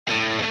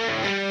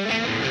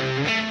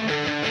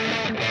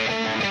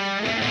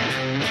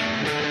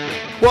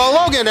Well,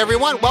 hello again,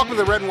 everyone. Welcome to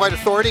the Red and White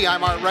Authority.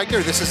 I'm Art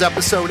Regner. This is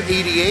episode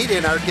 88,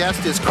 and our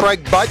guest is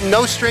Craig Button,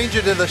 no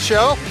stranger to the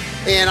show.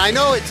 And I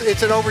know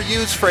it's an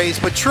overused phrase,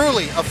 but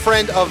truly a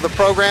friend of the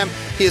program.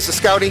 He is the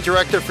scouting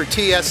director for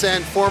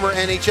TSN, former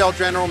NHL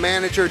general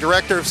manager,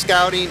 director of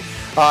scouting.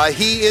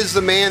 He is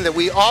the man that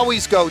we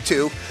always go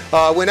to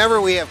whenever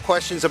we have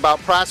questions about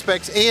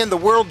prospects and the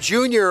World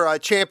Junior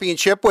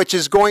Championship, which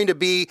is going to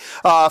be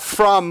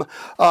from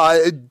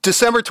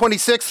December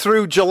 26th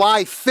through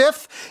July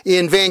 5th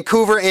in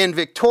Vancouver and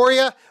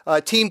Victoria.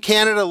 Team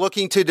Canada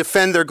looking to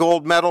defend their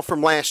gold medal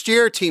from last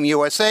year. Team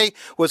USA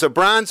was a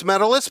bronze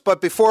medalist.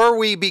 But before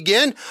we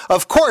begin,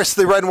 of course,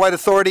 the Red and White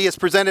Authority is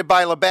presented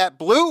by Labatt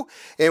Blue.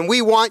 And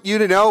we want you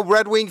to know,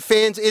 Red Wing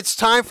fans, it's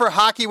time for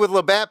hockey with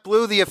Labatt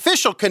Blue, the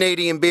official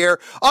Canadian beer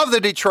of the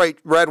Detroit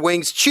Red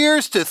Wings.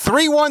 Cheers to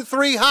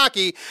 3-1-3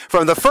 hockey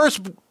from the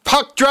first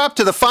puck drop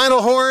to the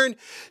final horn.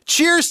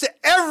 Cheers to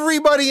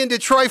everybody in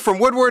Detroit from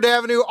Woodward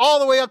Avenue all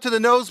the way up to the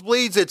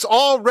nosebleeds. It's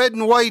all red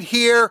and white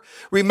here.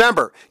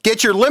 Remember,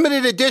 get your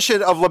limited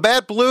edition of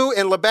Labatt Blue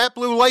and Labatt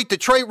Blue Light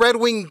Detroit Red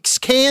Wings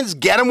cans.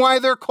 Get them while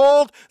they're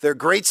cold. They're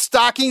great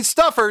stocking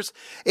stuffers.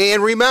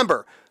 And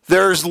remember,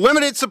 there's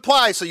limited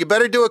supply, so you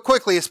better do it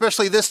quickly,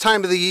 especially this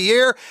time of the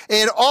year.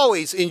 And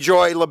always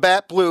enjoy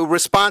Labatt Blue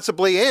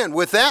responsibly. And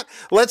with that,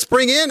 let's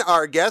bring in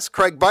our guest,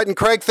 Craig Button.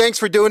 Craig, thanks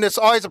for doing this.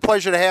 Always a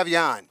pleasure to have you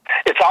on.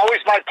 It's always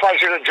my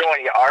pleasure to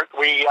join you, Art.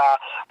 We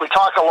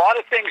talk a lot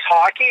of things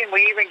hockey, and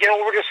we even get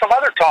over to some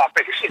other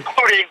topics,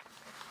 including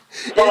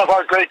one of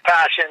our great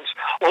passions,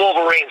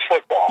 Wolverines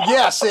football.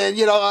 Yes,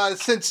 and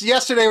since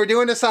yesterday we're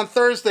doing this on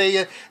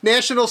Thursday,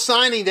 National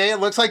Signing Day. It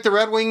looks like the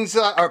Red Wings,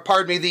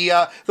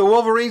 the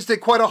Wolverines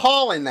did quite a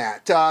haul in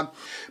that.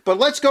 But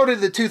let's go to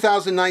the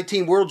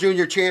 2019 World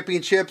Junior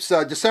Championships,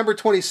 December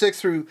 26th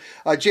through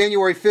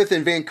January 5th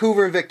in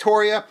Vancouver and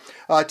Victoria.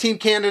 Team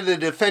Canada, the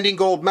defending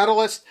gold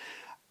medalist.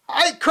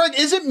 Craig,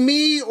 is it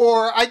me,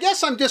 or I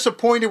guess I'm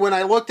disappointed when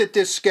I looked at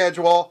this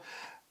schedule,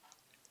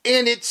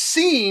 and it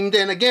seemed,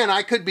 and again,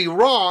 I could be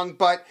wrong,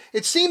 but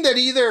it seemed that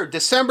either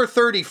December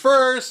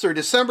 31st or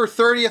December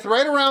 30th,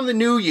 right around the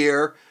new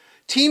year,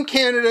 Team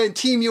Canada and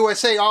Team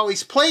USA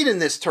always played in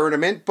this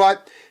tournament,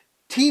 but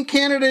Team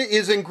Canada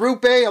is in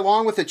Group A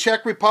along with the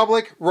Czech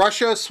Republic,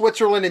 Russia,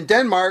 Switzerland, and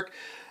Denmark.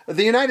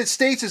 The United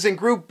States is in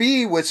Group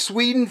B with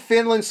Sweden,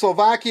 Finland,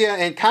 Slovakia,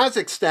 and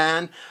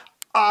Kazakhstan.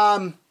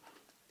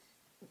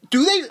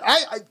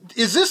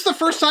 Is this the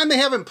first time they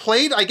haven't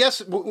played, I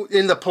guess,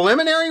 in the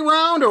preliminary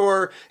round,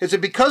 or is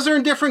it because they're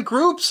in different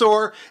groups,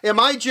 or am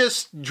I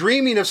just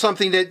dreaming of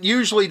something that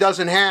usually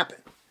doesn't happen?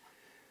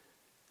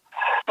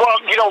 Well,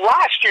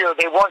 last year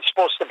they weren't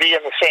supposed to be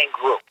in the same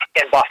group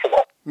in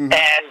Buffalo. Mm-hmm.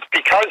 And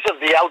because of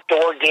the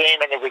outdoor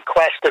game and the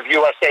request of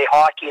USA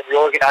Hockey and the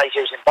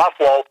organizers in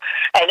Buffalo,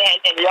 and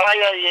the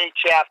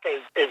IIHF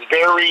is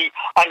very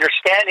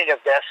understanding of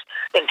this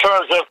in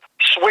terms of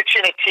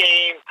switching a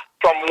team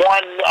from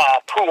one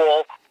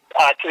pool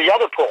to the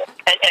other pool.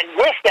 And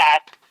with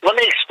that, let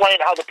me explain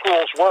how the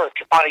pools work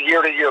on a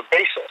year-to-year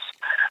basis.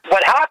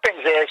 What happens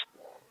is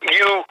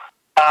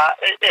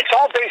it's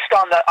all based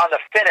on the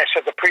finish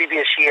of the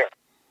previous year.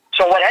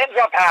 So what ends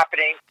up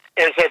happening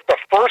is that the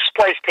first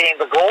place team,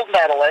 the gold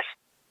medalist,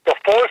 the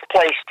fourth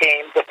place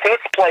team, the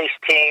fifth place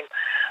team,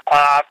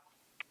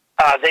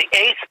 the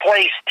eighth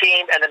place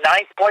team, and the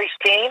ninth place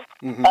team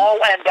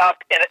all end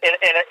up in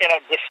a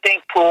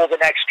distinct pool the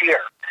next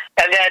year.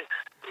 And then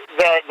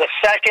the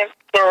second,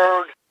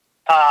 third,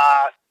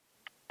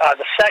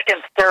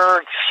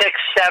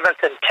 sixth, seventh,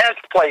 and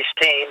 10th place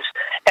teams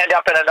end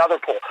up in another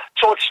pool.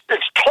 So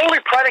it's totally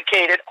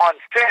predicated on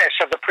finish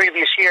of the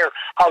previous year,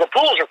 how the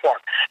pools are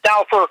formed.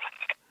 Now, for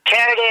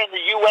Canada and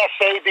the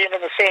USA being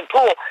in the same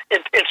pool,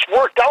 it's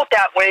worked out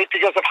that way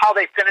because of how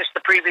they finished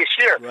the previous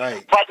year.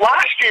 Right. But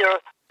last year,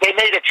 they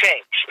made a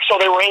change. So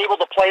they were able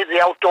to play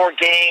the outdoor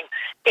game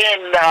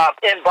in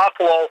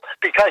Buffalo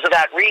because of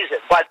that reason.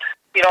 But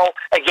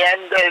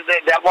again,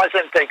 that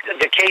wasn't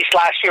the case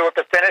last year with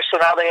the finish, so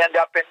now they end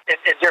up in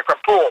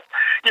different pools.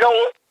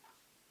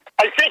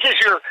 I think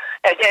the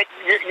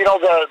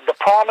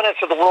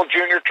prominence of the World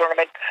Junior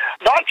Tournament,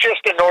 not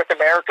just in North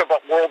America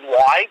but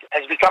worldwide,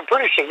 has become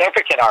pretty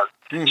significant, Art.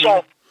 Mm-hmm.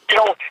 So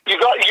you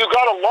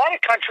got a lot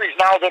of countries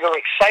now that are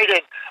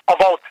excited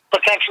about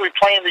potentially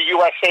playing the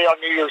USA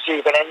on New Year's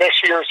Eve, and in this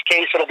year's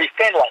case, it'll be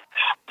Finland.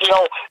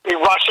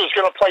 Russia's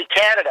going to play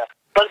Canada.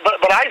 But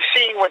I've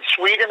seen when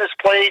Sweden has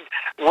played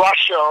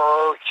Russia,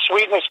 or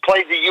Sweden has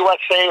played the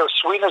USA, or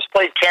Sweden has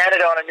played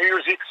Canada on a New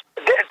Year's Eve,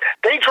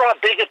 they draw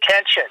big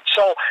attention.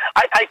 So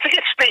I think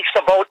it speaks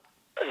about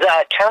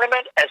the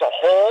tournament as a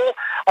whole,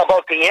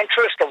 about the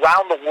interest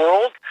around the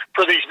world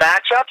for these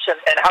matchups and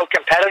how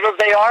competitive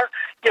they are.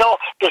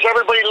 Does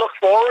everybody look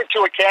forward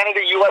to a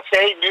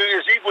Canada-USA New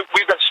Year's Eve?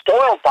 We've been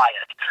spoiled by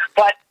it.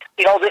 But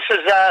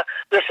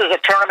this is a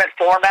tournament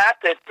format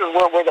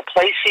where the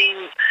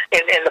placings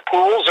in the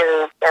pools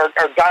are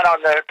done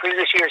on the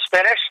previous year's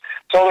finish.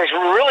 So there's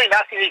really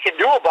nothing you can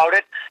do about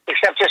it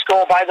except just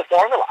go by the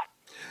formula.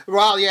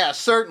 Well, yeah,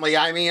 certainly.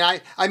 I mean, I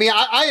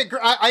agree.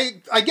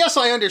 I guess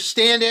I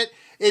understand it.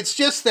 it's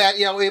just that,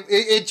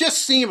 it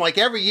just seemed like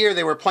every year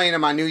they were playing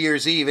them on New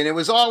Year's Eve, and it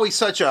was always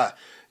such a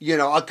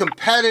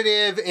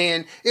competitive,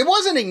 and it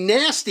wasn't a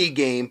nasty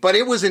game, but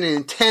it was an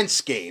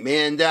intense game,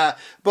 and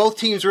both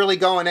teams really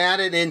going at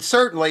it, and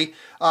certainly,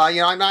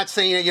 I'm not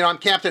saying, I'm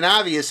Captain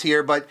Obvious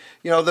here, but,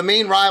 the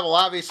main rival,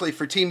 obviously,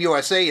 for Team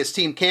USA is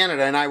Team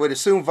Canada, and I would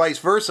assume vice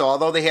versa,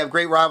 although they have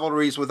great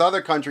rivalries with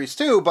other countries,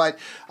 too, but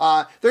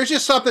there's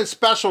just something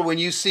special when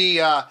you see,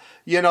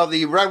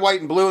 the red,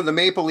 white, and blue and the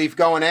maple leaf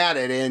going at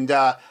it, and,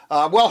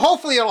 well,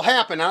 hopefully it'll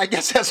happen, and I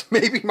guess that's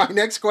maybe my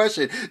next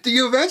question. Do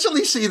you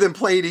eventually see them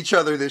playing each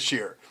other this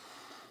year?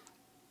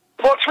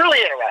 Well, it's really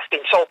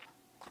interesting. So,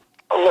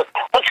 look,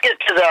 let's get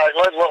to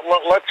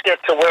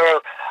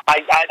where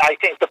I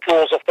think the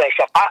pools will finish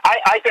up.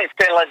 I think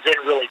Finland's in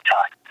really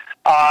tight.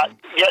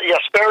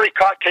 Jesperi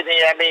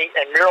Kotkaniemi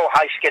and Miro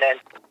Heiskanen,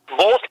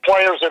 both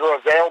players that are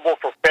available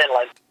for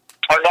Finland,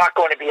 are not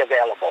going to be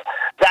available.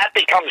 That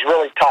becomes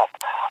really tough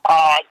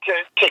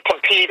to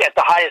compete at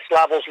the highest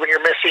levels when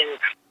you're missing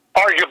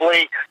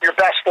arguably your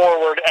best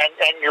forward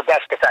and your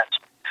best defense.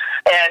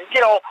 And,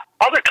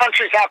 other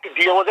countries have to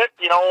deal with it.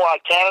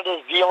 Canada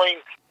is dealing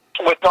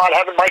with not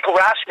having Michael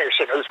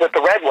Rasmussen, who's with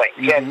the Red Wings.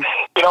 Mm-hmm. And,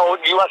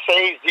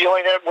 USA is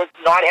dealing with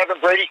not having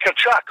Brady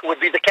Tkachuk, who would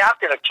be the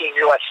captain of Team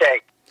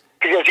USA,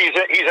 because he's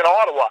in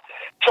Ottawa.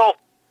 So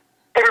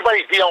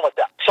everybody's dealing with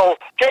that. So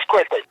just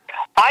quickly,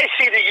 I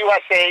see the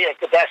USA as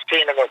the best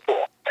team in their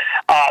pool.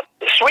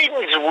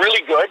 Sweden's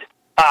really good.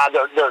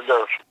 They're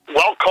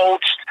well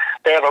coached.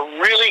 They have a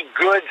really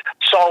good,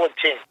 solid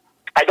team.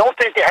 I don't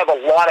think they have a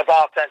lot of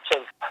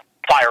offensive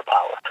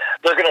firepower.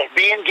 They're going to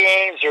be in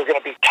games. They're going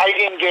to be tight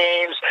in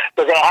games.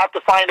 They're going to have to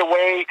find a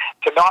way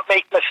to not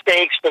make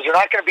mistakes, because they're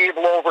not going to be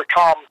able to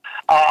overcome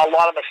a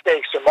lot of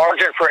mistakes. The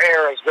margin for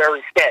error is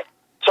very thin.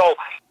 So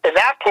in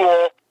that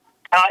pool,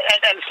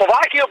 and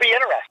Slovakia will be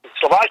interesting.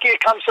 Slovakia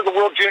comes to the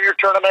World Junior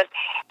Tournament.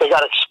 They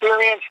got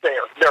experience.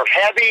 They're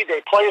heavy.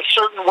 They play a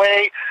certain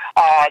way.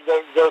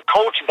 Their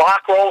coach,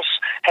 Bakros,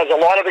 has a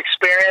lot of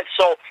experience.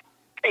 So,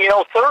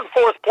 third,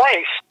 fourth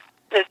place,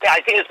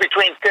 I think it's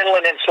between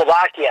Finland and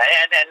Slovakia.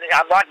 And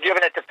I'm not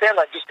giving it to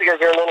Finland just because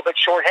they're a little bit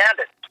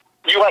shorthanded.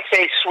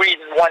 USA,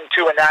 Sweden,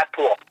 1-2 in that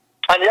pool.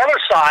 On the other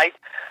side,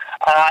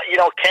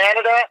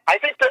 Canada, I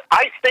think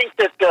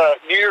that the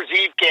New Year's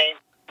Eve game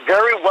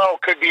very well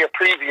could be a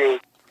preview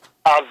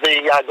of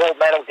the gold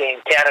medal game,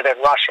 Canada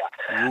and Russia.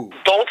 Ooh.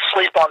 Don't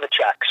sleep on the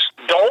Czechs.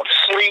 Don't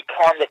sleep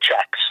on the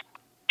Czechs.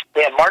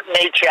 They have Martin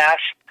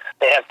Necas.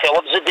 They have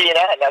Philip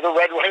Zadina, another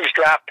Red Wings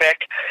draft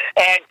pick.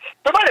 And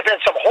there might have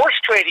been some horse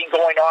trading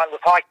going on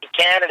with Hockey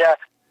Canada.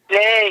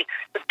 Hey,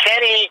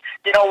 Kenny,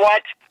 you know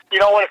what?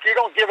 If you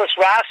don't give us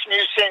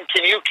Rasmussen,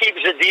 can you keep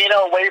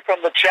Zadina away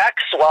from the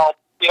Czechs? Well,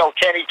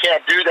 Kenny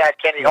can't do that.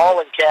 Kenny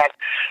Holland can't.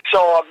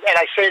 So, and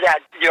I say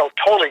that,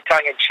 totally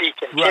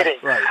tongue-in-cheek and kidding.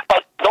 Right.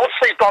 But don't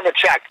sleep on the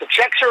Czechs. The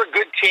Czechs are a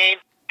good team.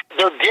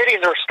 They're getting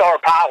their star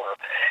power,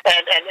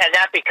 and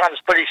that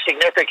becomes pretty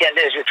significant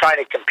as you're trying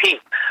to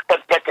compete.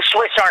 But the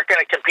Swiss aren't going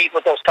to compete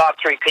with those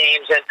top three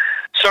teams, and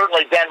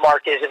certainly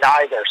Denmark isn't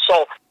either.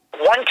 So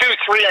 1, 2,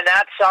 3 on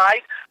that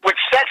side, which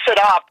sets it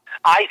up,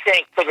 I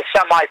think, for the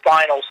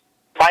semifinals.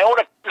 My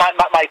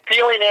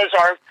feeling is,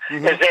 Art,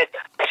 is that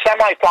the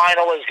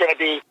semifinal is going to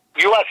be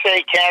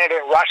USA, Canada,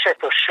 and Russia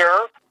for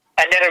sure,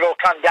 and then it'll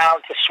come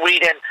down to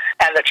Sweden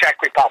and the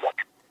Czech Republic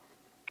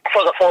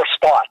for the fourth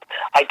spot.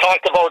 I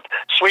talked about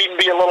Sweden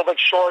being a little bit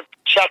short,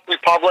 Czech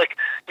Republic,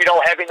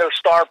 having their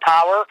star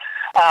power.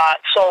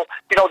 So,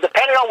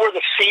 depending on where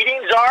the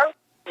seedings are,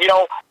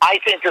 I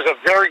think there's a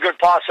very good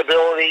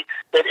possibility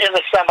that in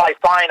the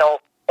semifinal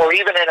or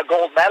even in a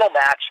gold medal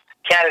match,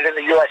 Canada and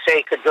the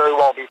USA could very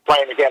well be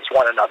playing against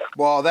one another.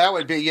 Well, that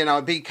would be,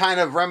 be kind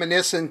of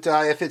reminiscent,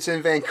 if it's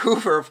in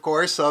Vancouver, of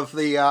course, of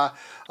the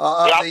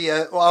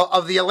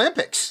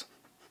Olympics.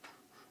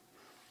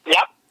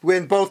 Yep.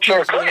 When both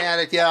teams went at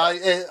it,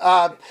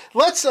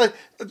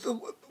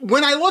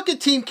 when I look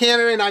at Team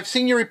Canada, and I've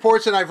seen your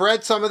reports and I've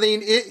read some of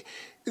them,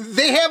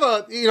 they have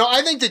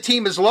I think the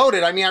team is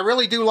loaded. I mean, I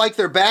really do like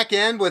their back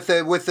end with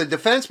the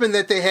defensemen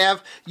that they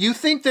have. You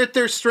think that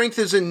their strength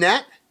is in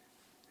net?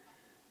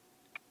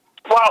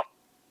 Well,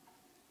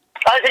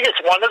 I think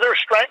it's one of their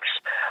strengths.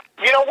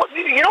 What's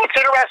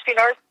interesting,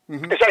 Art,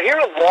 is I hear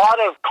a lot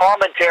of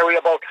commentary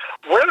about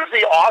where is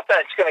the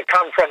offense going to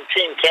come from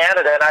Team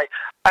Canada, and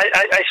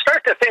I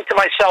start to think to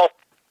myself,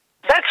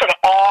 that's an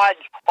odd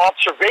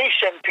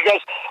observation,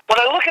 because when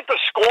I look at the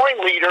scoring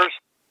leaders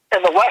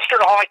in the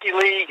Western Hockey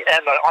League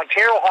and the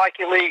Ontario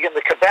Hockey League and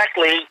the Quebec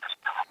League,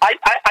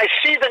 I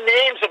see the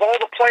names of all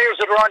the players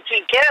that are on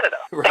Team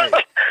Canada. Right.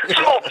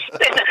 So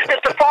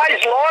it defies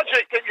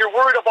logic that you're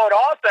worried about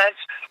offense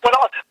when,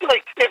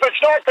 if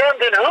it's not them,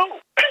 then who?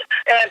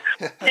 And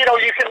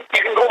you can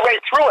go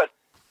right through it.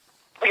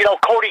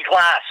 Cody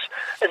Glass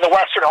in the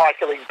Western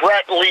Hockey League,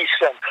 Brett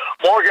Leeson,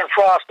 Morgan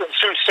Frost and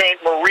Sault Ste.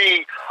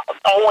 Marie,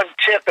 Owen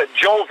Tippett,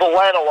 Joe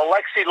Valeno,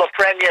 Alexi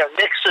Lafreniere,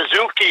 Nick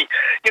Suzuki.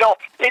 The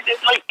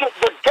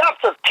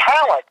depth of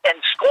talent and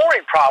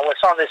scoring prowess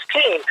on this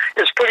team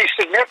is pretty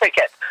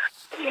significant.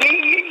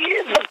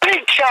 The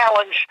big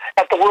challenge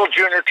at the World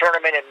Junior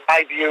Tournament, in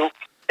my view,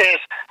 is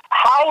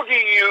how do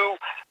you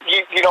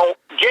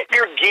get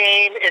your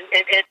game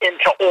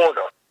into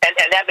order?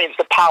 And that means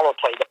the power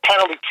play, the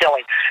penalty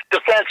killing,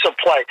 defensive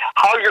play,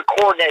 how you're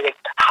coordinated,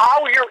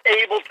 how you're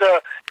able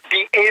to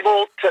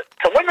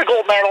win the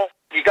gold medal.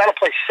 You got to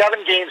play 7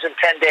 games in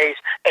 10 days,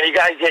 and you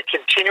got to get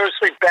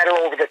continuously better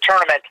over the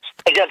tournament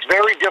against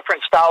very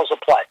different styles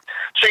of play.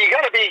 So you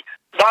got to be,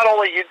 not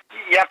only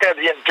you have to have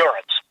the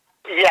endurance,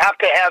 you have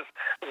to have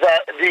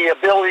the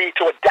ability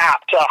to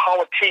adapt to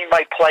how a team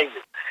might play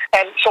you.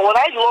 And so when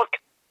I look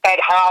at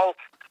how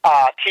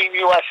Team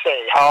USA,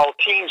 how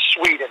Team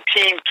Sweden,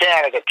 Team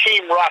Canada,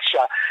 Team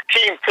Russia,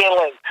 Team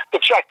Finland, the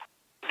Czech,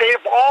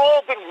 they've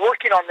all been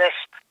working on this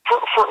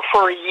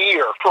for a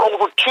year, for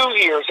over 2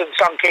 years in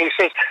some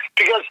cases,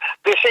 because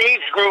this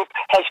age group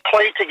has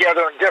played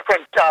together in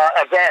different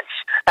events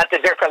at the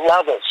different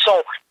levels.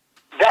 So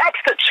that's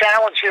the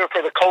challenge here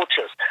for the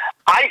coaches.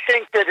 I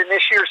think that in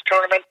this year's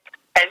tournament,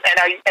 and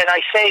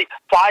I say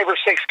 5 or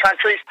 6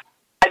 countries,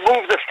 I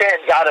move the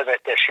Finns out of it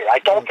this year. I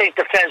don't think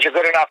the Finns are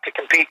good enough to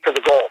compete for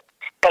the gold.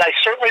 But I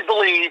certainly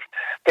believe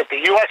that the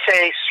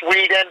USA,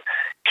 Sweden,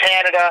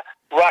 Canada,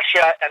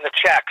 Russia, and the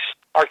Czechs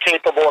are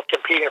capable of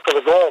competing for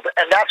the gold.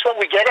 And that's what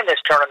we get in this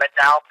tournament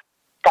now,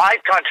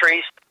 5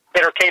 countries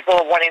that are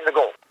capable of winning the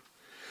gold.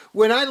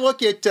 When I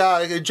look at,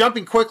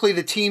 jumping quickly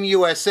to Team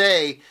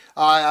USA,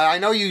 I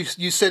know you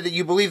said that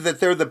you believe that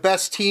they're the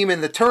best team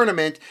in the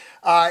tournament.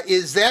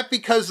 Is that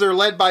because they're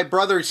led by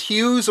brothers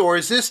Hughes, or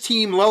is this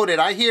team loaded?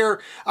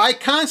 I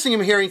constantly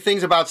am hearing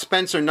things about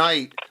Spencer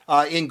Knight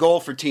in goal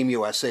for Team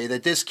USA,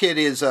 that this kid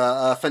is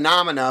a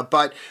phenomena,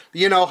 but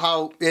you know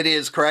how it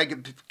is,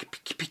 Craig.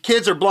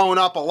 Kids are blowing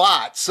up a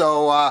lot.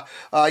 So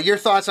your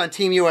thoughts on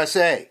Team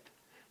USA?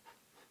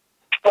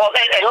 Well,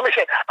 and let me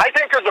say, I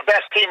think they're the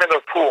best team in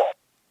their pool.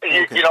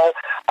 Okay.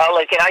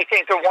 And I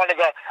think they're one of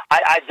the.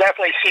 I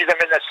definitely see them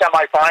in the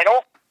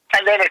semifinal,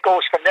 and then it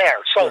goes from there.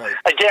 So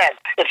again,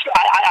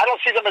 I don't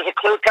see them as a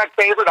clear-cut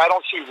favorite. I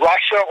don't see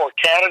Russia or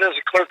Canada as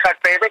a clear-cut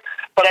favorite,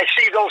 but I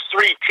see those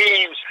 3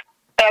 teams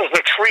as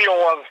the trio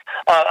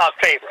of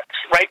favorites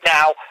right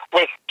now,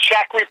 with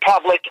Czech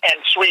Republic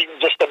and Sweden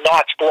just a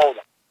notch below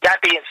them.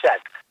 That being said,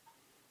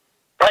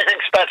 I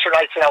think Spencer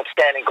Knight's an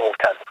outstanding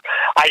goaltender.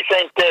 I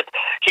think that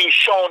he's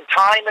shown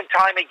time and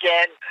time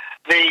again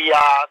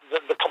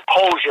the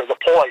composure, the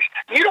poise.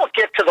 You don't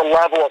get to the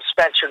level of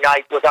Spencer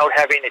Knight without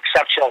having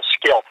exceptional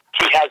skill.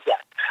 He has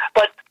that.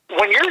 But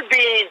when you're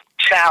being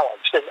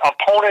challenged and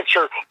opponents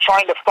are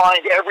trying to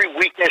find every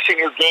weakness in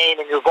your game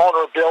and your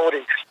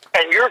vulnerability,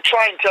 and you're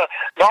trying to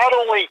not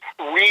only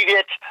read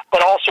it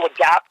but also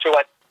adapt to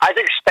it, I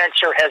think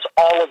Spencer has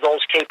all of those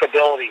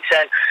capabilities.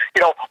 And,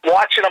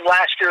 watching him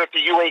last year at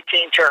the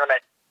U18 tournament,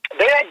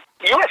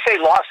 USA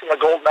lost in the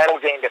gold medal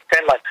game to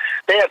Finland.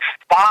 They had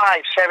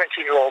 5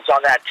 17-year-olds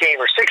on that team,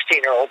 or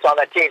 16-year-olds on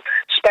that team,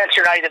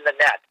 Spencer Knight in the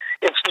net.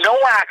 It's no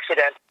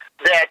accident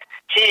that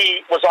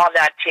he was on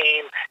that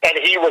team and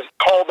he was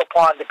called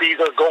upon to be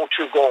their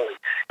go-to goalie.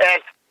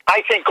 And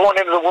I think going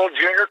into the World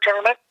Junior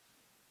Tournament,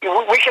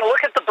 we can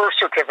look at the birth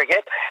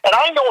certificate, and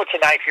I know it's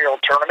a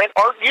 9-year-old tournament,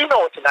 or you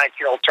know it's a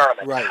 9-year-old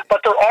tournament, right. But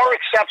there are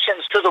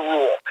exceptions to the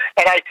rule.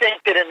 And I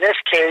think that in this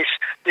case,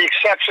 the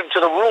exception to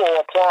the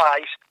rule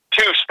applies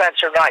to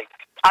Spencer Knight.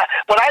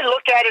 When I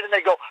look at it and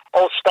they go,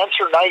 oh,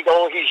 Spencer Knight,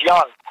 oh, he's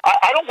young.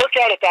 I don't look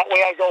at it that way.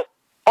 I go,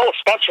 oh,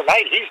 Spencer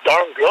Knight, he's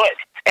darn good.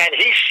 And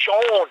he's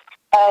shown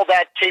all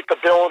that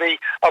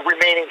capability of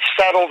remaining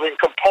settled and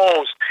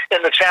composed in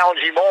the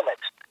challenging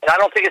moments. And I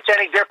don't think it's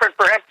any different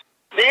for him.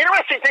 The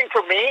interesting thing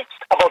for me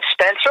about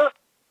Spencer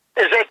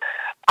is that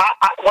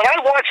when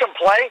I watch him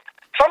play,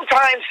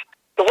 sometimes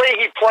the way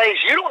he plays,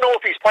 you don't know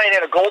if he's playing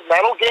in a gold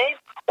medal game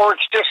or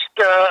it's just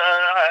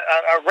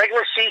a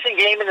regular season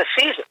game in the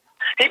season.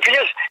 He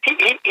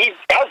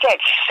has that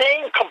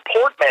same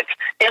comportment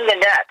in the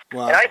net.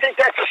 Wow. And I think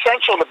that's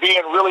essential to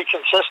being really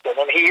consistent,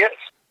 and he is.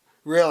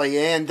 Really,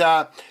 and,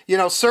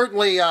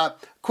 certainly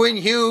Quinn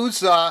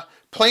Hughes,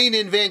 playing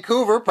in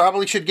Vancouver,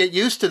 probably should get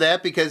used to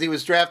that because he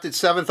was drafted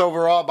 7th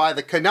overall by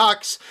the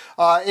Canucks.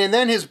 And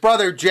then his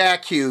brother,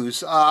 Jack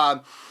Hughes.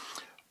 I'm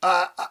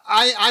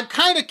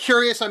kind of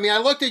curious. I mean, I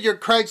looked at your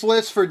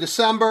Craigslist for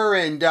December,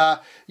 and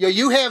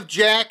you have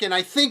Jack, and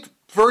I think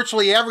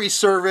virtually every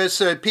service,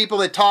 people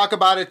that talk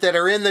about it that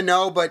are in the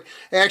know, but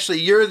actually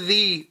you're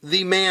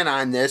the man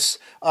on this.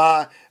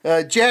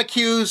 Jack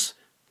Hughes,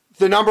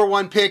 the number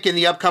 1 pick in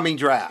the upcoming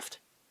draft.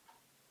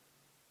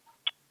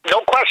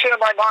 No question in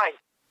my mind.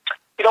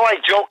 I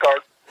joke,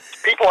 Art.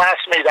 People ask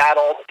me that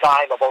all the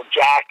time about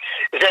Jack.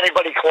 Is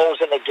anybody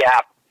closing the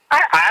gap?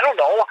 I don't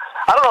know.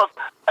 I don't know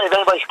if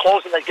anybody's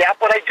closing the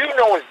gap. What I do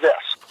know is this.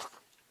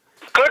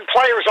 Good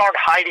players aren't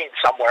hiding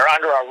somewhere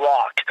under a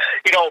rock,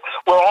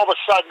 where all of a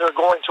sudden they're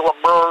going to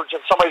emerge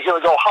and somebody's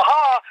going to go,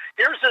 ha-ha,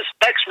 here's this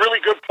next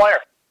really good player.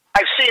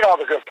 I've seen all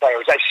the good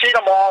players. I've seen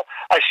them all.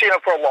 I've seen them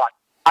for a lot.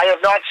 I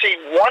have not seen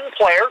one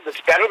player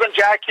that's better than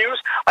Jack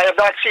Hughes. I have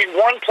not seen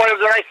one player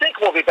that I think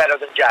will be better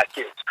than Jack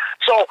Hughes.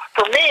 So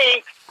for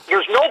me,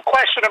 there's no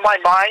question in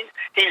my mind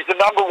he's the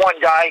number one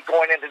guy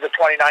going into the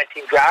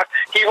 2019 draft.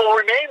 He will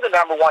remain the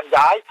number one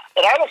guy,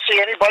 and I don't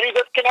see anybody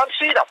that can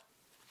unseat him.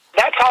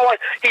 That's how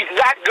he's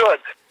that good.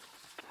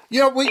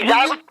 You know,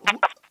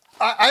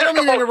 I don't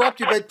mean to interrupt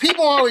you, but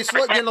people always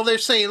look, they're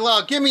saying,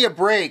 look, give me a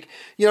break.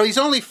 You know, he's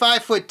only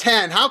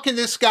 5'10". How can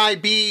this guy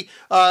be,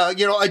 a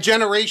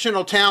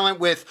generational talent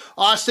with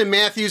Austin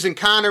Matthews and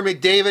Connor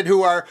McDavid,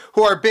 who are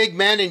big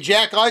men, and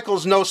Jack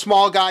Eichel's no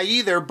small guy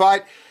either.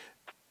 But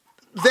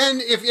then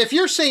if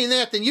you're saying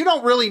that, then you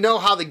don't really know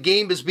how the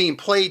game is being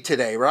played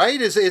today, right?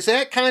 Is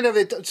that kind of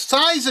it?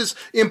 Size is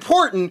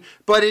important,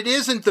 but it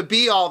isn't the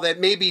be-all that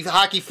maybe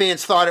hockey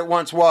fans thought it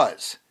once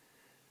was.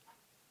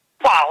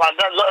 Well,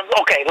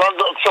 okay,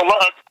 so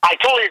I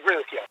totally agree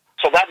with you.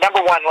 So that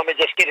number one, let me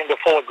just get into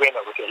full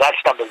agreement with you.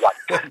 That's number one.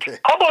 Okay.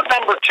 How about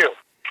number two?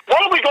 Why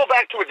don't we go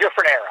back to a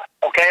different era,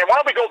 okay? And why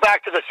don't we go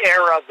back to this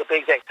era of the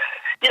big thing?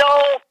 You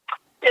know,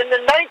 in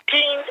the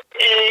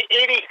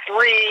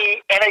 1983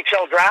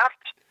 NHL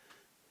draft,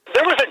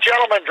 there was a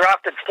gentleman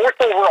drafted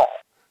 4th overall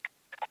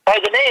by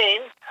the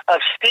name of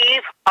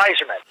Steve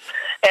Yzerman.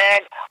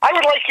 And I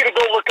would like you to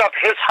go look up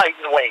his height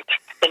and weight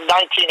in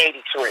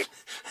 1983,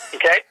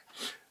 okay?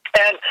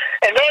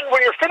 And then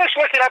when you're finished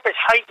looking up his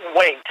height and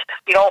weight,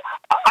 you know,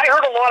 I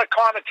heard a lot of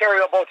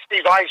commentary about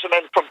Steve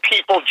Yzerman from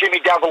people,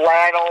 Jimmy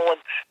Devellano, and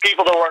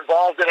people that were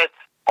involved in it.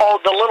 Oh,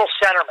 the little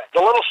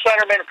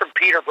centerman from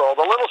Peterborough,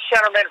 the little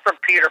centerman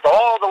from Peterborough,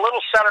 oh, the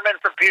little centerman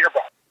from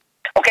Peterborough.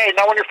 Okay,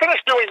 now when you're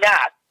finished doing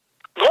that,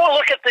 go and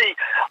look at the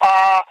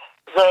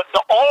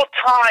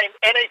all-time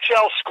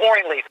NHL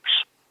scoring leaders.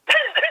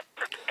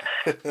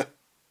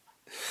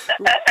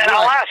 And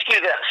I'll ask you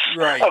this,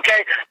 right.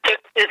 Okay?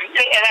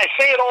 And I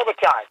say it all the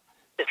time.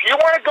 If you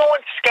want to go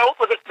and scout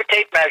with a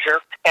tape measure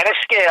and a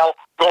scale,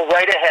 go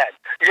right ahead.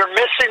 You're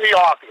missing the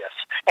obvious.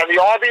 And the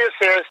obvious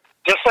is,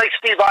 just like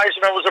Steve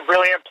Yzerman was a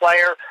brilliant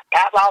player,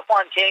 Pat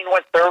LaFontaine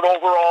went 3rd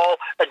overall,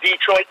 a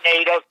Detroit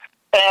native,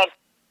 and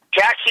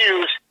Jack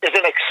Hughes is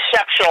an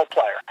exceptional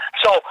player.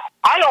 So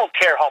I don't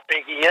care how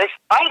big he is.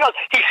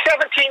 He's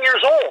 17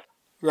 years old.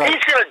 Right.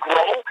 He's going to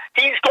grow.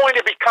 He's going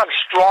to become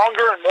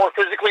stronger and more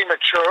physically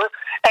mature.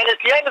 And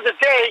at the end of the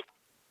day,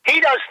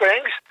 he does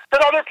things that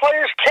other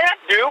players can't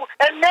do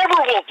and never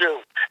will do.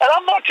 And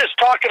I'm not just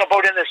talking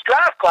about in this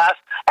draft class.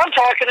 I'm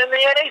talking in the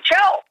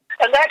NHL.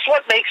 And that's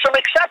what makes him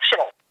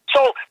exceptional.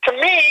 So to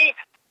me,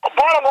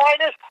 bottom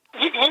line is,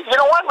 you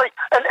know what?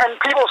 And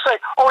people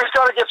say, oh, he's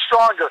got to get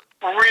stronger.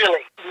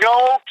 Really?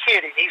 No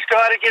kidding. He's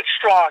got to get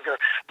stronger.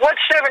 What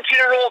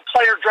 17-year-old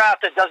player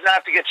drafted doesn't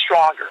have to get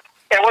stronger?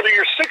 And whether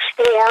you're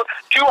 6'4",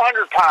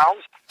 200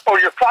 pounds, or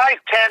you're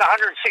 5'10",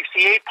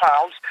 168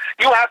 pounds,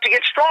 you have to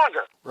get stronger.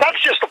 Right.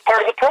 That's just a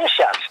part of the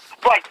process.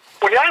 But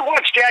when I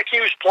watch Jack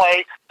Hughes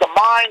play, the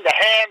mind, the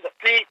hand, the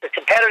feet, the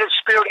competitive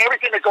spirit,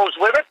 everything that goes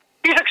with it,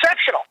 he's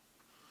exceptional.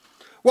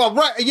 Well,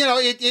 right,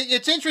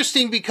 it's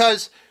interesting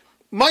because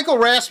Michael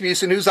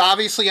Rasmussen, who's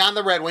obviously on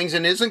the Red Wings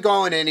and isn't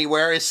going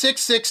anywhere, is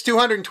 6'6",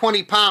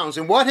 220 pounds.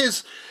 And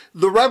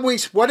the Red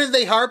Wings, what did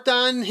they harped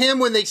on him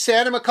when they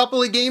sat him a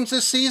couple of games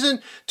this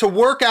season? To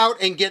work out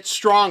and get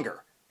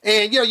stronger.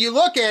 And, you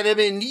look at him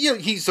and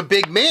he's a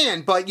big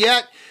man, but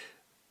yet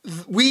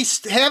we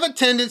have a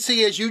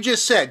tendency, as you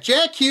just said,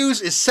 Jack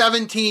Hughes is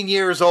 17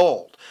 years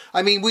old.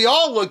 I mean, we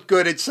all look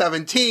good at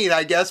 17,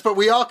 I guess, but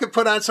we all could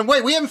put on some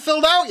weight. We haven't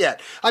filled out yet.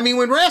 I mean,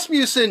 when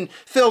Rasmussen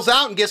fills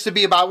out and gets to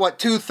be about,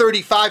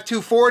 235,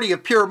 240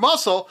 of pure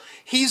muscle,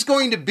 he's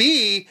going to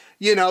be,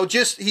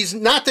 he's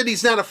not that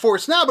he's not a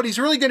force now, but he's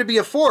really going to be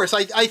a force.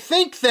 I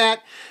think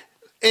that,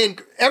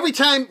 and every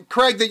time,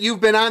 Craig, that you've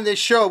been on this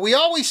show, we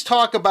always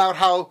talk about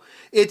how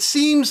it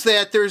seems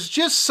that there's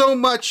just so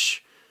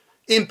much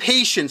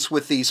impatience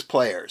with these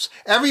players.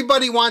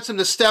 Everybody wants them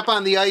to step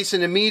on the ice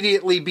and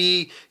immediately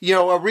be,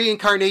 a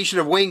reincarnation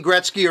of Wayne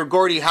Gretzky or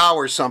Gordie Howe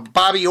or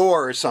Bobby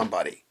Orr or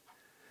somebody.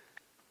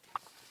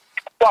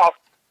 Well,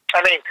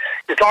 I mean,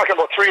 you're talking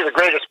about 3 of the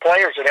greatest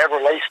players that ever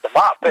laced them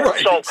up. And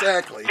right, so,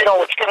 exactly.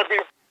 It's going to be...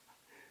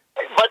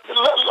 But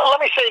let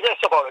me say this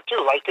about it,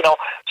 too.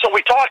 So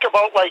we talk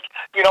about,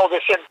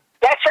 this... And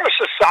that's our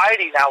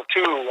society now,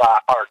 too,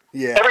 Art.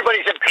 Yeah.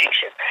 Everybody's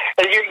impatient.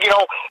 And,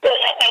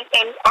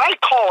 and I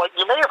call it...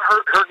 You may have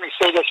heard me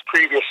say this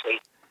previously.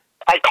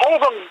 I call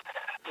them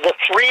the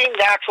 3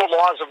 natural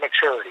laws of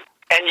maturity.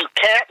 And you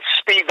can't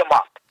speed them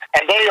up.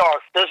 And they are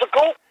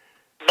physical,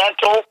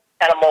 mental,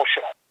 and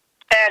emotional.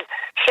 And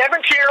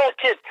 17-year-old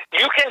kids,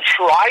 you can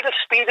try to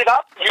speed it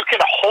up. You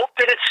can hope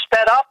that it's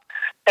sped up.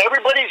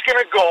 Everybody's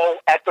going to go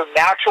at the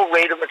natural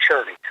rate of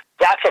maturity.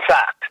 That's a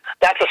fact.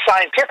 That's a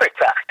scientific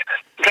fact.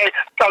 Okay?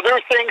 So there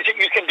are things that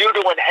you can do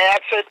to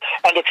enhance it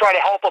and to try to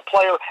help a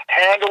player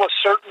handle a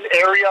certain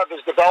area of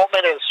his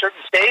development at a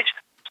certain stage.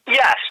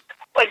 Yes,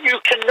 but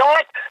you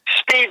cannot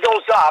speed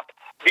those up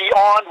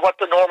beyond what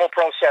the normal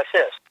process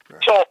is. Right.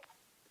 So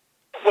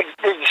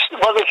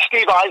whether it's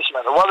Steve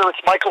Yzerman or whether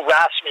it's Michael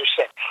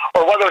Rasmussen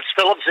or whether it's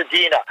Philip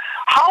Zadina.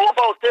 How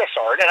about this,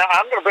 Art? And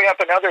I'm going to bring up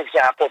another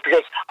example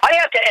because I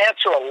have to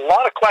answer a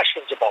lot of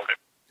questions about it.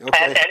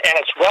 Okay. And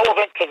it's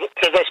relevant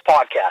to this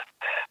podcast.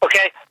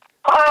 Okay?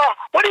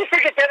 What do you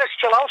think of Dennis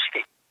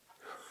Cholowski?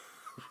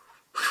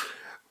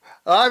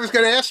 I was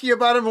going to ask you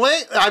about him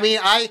late. I mean,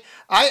 I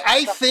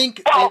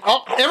think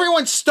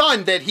everyone's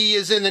stunned that he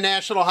is in the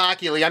National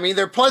Hockey League. I mean,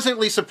 they're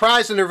pleasantly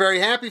surprised and they're very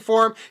happy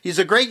for him. He's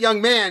a great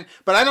young man,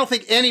 but I don't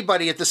think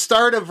anybody at the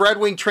start of Red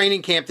Wing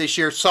training camp this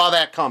year saw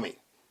that coming.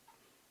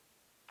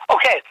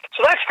 Okay,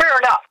 so that's fair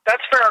enough.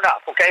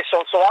 Okay,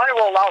 so I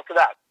will allow for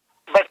that.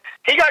 But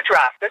he got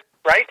drafted,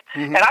 right?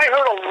 Mm-hmm. And I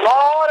heard a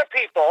lot of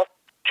people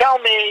tell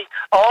me,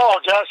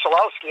 Dennis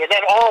Cholowski, and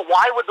then,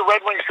 why would the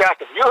Red Wings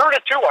draft him? You heard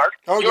it too, Art.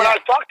 You and I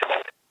talked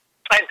about it.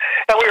 And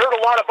we heard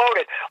a lot about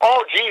it.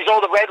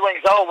 The Red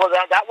Wings,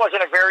 that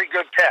wasn't a very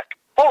good pick.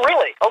 Oh,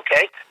 really?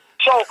 Okay.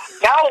 So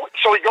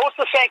he goes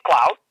to St.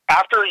 Cloud.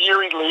 After a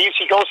year he leaves.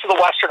 He goes to the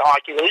Western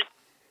Hockey League.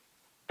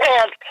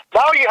 And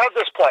now you have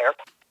this player.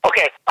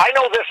 Okay, I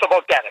know this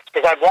about Dennis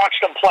because I've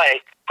watched him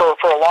play for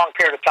a long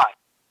period of time.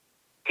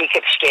 He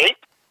could skate.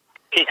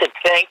 He could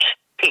think.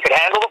 He could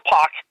handle the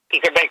puck. He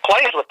could make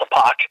plays with the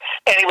puck,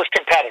 and he was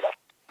competitive.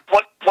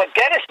 What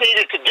Dennis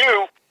needed to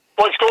do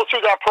was go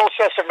through that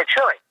process of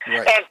maturing.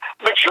 Right. And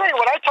maturing,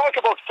 when I talk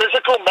about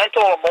physical,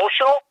 mental,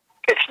 emotional,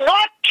 it's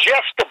not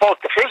just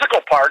about the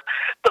physical part.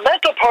 The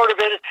mental part of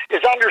it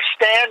is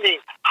understanding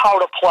how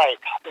to play.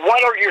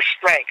 What are your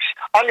strengths?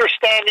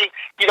 Understanding,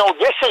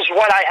 this is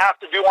what I have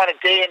to do on a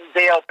day-in,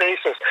 day-out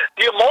basis.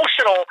 The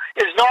emotional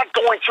is not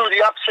going through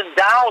the ups and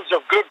downs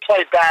of good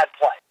play, bad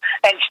play,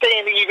 and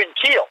staying even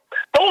keel.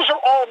 Those are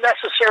all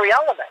necessary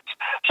elements.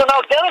 So now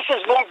Dennis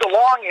has moved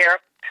along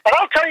here, and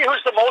I'll tell you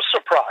who's the most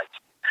surprised.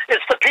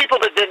 It's the people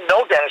that didn't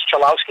know Dennis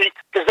Cholowski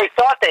because they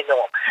thought they knew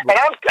him. And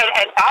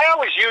I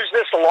always use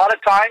this a lot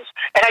of times,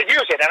 and I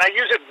use it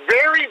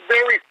very,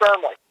 very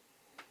firmly.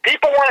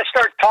 People want to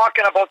start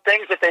talking about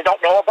things that they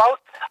don't know about.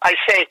 I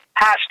say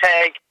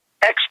hashtag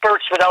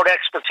experts without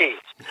expertise.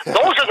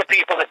 Those are the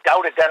people that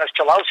doubted Dennis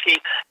Cholowski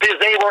because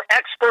they were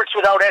experts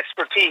without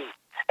expertise.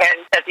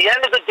 And at the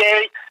end of the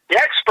day, the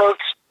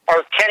experts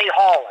are Kenny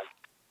Holland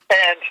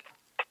and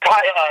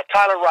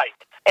Tyler Wright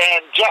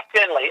and Jeff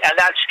Finley and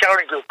that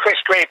scouting group, Chris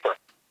Draper.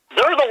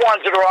 They're the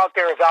ones that are out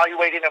there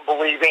evaluating and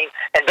believing,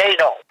 and they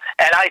know.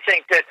 And I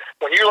think that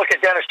when you look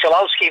at Dennis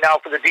Cholowski now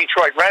for the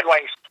Detroit Red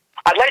Wings,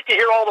 I'd like to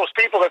hear all those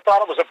people that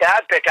thought it was a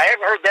bad pick. I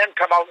haven't heard them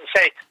come out and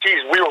say,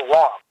 geez, we were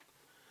wrong.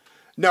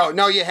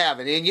 No, you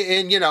haven't, and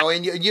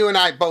you and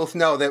I both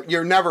know that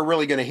you're never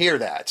really going to hear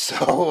that.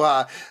 So,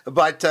 I know,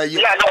 and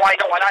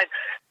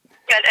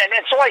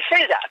so I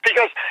say that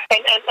because,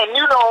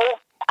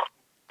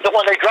 that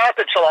when they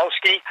drafted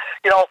Cholowski,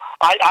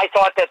 I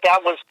thought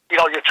that was,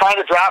 you're trying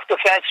to draft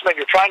defensemen,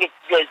 you're trying to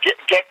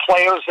get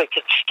players that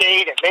can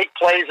skate and make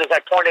plays, as I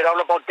pointed out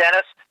about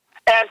Dennis,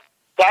 and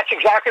that's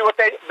exactly what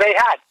they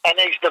had, and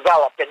he's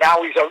developed, and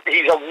now he's a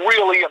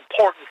really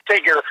important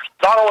figure,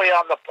 not only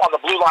on the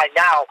blue line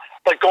now,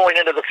 but going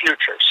into the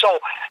future. So,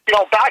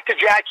 back to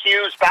Jack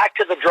Hughes, back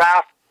to the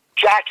draft.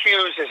 Jack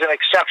Hughes is an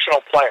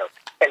exceptional player,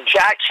 and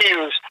Jack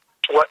Hughes,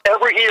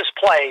 wherever he has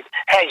played,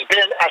 has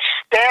been a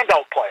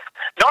standout player.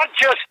 Not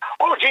just,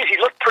 he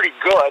looked pretty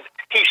good.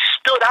 He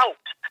stood out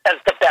as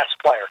the best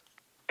player.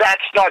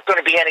 That's not going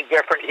to be any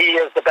different. He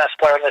is the best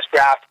player in this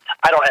draft.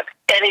 I don't have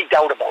any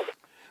doubt about it.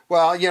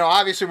 Well,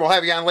 obviously we'll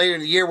have you on later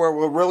in the year where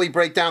we'll really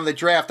break down the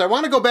draft. I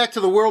want to go back to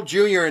the World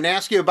Junior and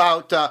ask you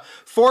about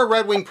 4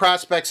 Red Wing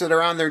prospects that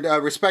are on their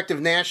respective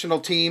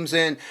national teams.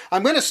 And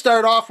I'm going to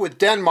start off with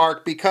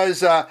Denmark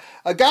because a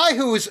guy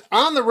who's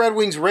on the Red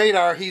Wings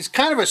radar, he's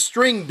kind of a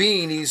string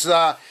bean. He's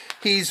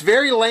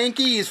very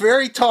lanky, he's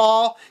very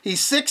tall,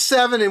 he's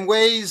 6'7" and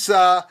weighs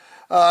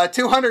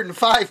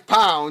 205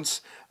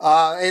 pounds.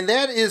 And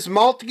that is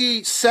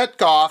Maltby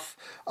Setkov.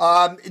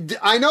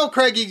 I know,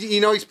 Craig,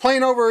 he's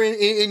playing over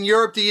in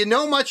Europe. Do you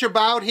know much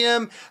about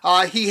him?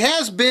 He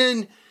has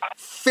been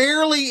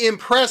fairly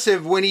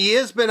impressive when he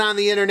has been on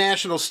the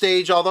international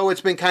stage, although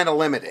it's been kind of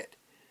limited.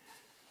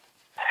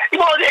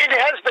 Well, it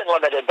has been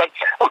limited, but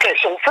okay,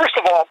 so first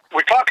of all,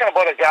 we're talking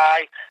about a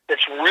guy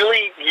that's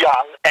really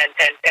young and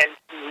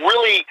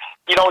really,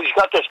 he's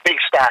got this big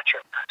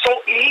stature.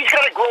 So he's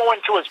got to grow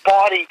into his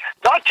body,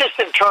 not just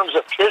in terms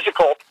of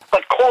physical,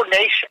 but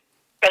coordination.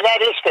 And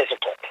that is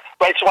physical,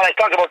 right? So when I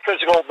talk about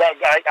physical,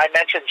 I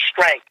mentioned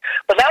strength.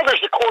 But now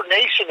there's the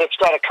coordination that's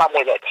got to come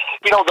with it.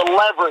 The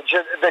leverage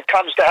that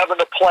comes to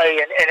having to play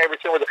and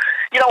everything with it.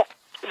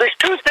 There's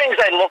 2 things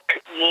I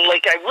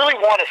really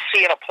want to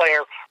see in a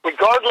player,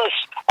 regardless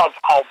of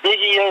how big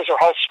he is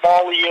or how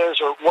small he is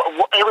or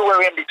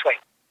everywhere in between.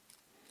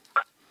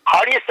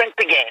 How do you think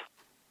the game?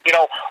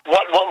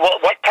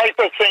 What type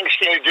of things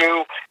can you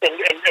do in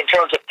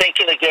terms of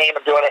thinking the game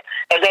and doing it?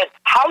 And then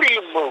how do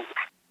you move?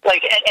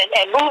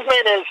 And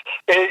movement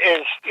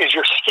is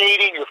your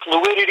skating, your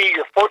fluidity,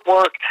 your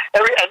footwork,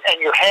 and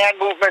your hand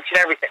movements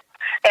and everything.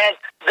 And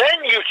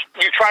then you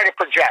try to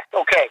project,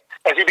 okay,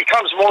 as he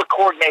becomes more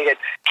coordinated,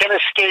 can his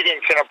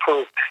skating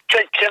improve?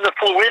 Can the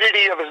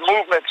fluidity of his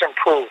movements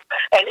improve?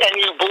 And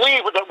you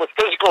believe that with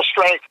physical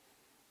strength,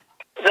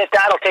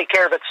 that'll take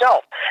care of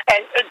itself.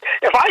 And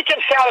if I can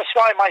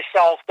satisfy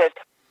myself that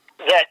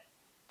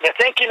the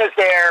thinking is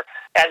there,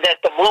 and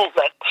that the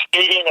movement,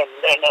 skating,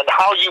 and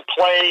how you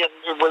play and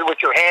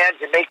with your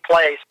hands and make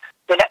plays,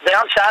 then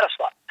I'm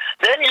satisfied.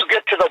 Then you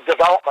get to the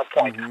development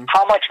point. Mm-hmm.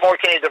 How much more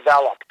can he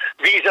develop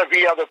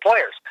vis-a-vis other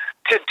players?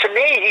 To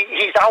me,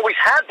 he's always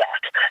had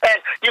that. And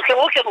you can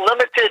look at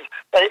limited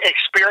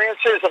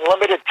experiences and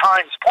limited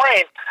times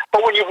playing,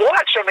 but when you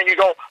watch him and you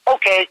go,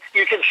 okay,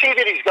 you can see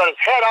that he's got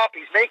his head up,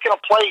 he's making a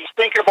play, he's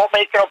thinking about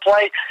making a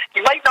play.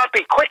 He might not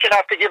be quick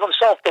enough to give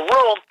himself the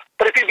room,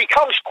 but if he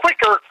becomes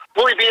quicker,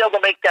 will he be able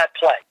to make that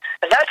play?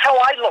 And that's how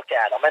I look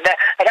at him, and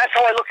that's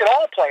how I look at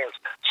all players.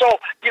 So,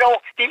 he's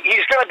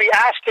going to be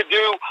asked to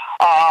do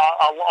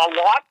a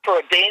lot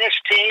for a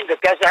Danish team that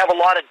doesn't have a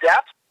lot of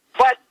depth,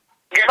 but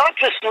you're not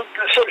just so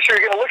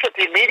you're going to look at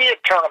the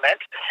immediate tournament,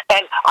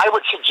 and I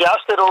would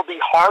suggest that it'll be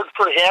hard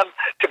for him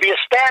to be a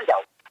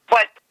standout.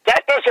 But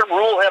that doesn't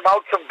rule him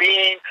out from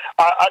being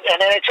an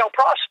NHL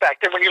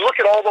prospect. And when you look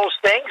at all those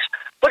things,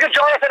 look at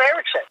Jonathan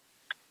Ericsson.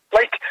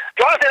 Like,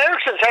 Jonathan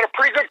Ericsson's had a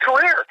pretty good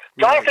career.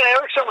 Jonathan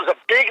Ericsson was a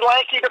big,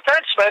 lanky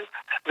defenseman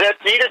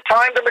that needed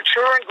time to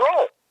mature and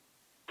grow.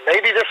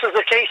 Maybe this is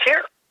the case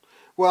here.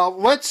 Well,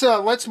 let's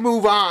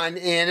move on,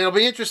 and it'll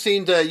be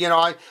interesting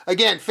to,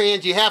 again,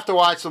 fans, you have to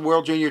watch the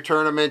World Junior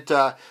Tournament.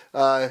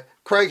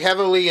 Craig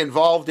heavily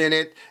involved in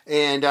it,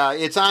 and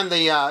it's on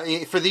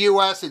for the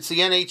U.S. it's the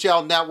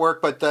NHL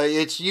Network, but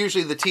it's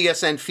usually the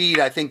TSN feed.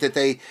 I think that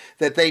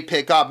they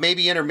pick up.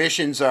 Maybe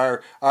intermissions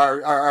are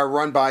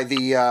run by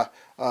the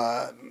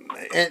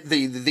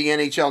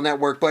NHL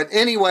Network. But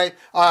anyway,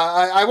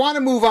 I want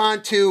to move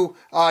on to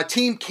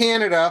Team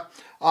Canada.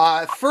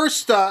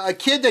 First, a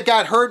kid that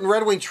got hurt in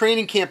Red Wing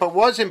training camp, but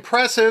was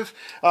impressive,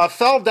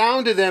 fell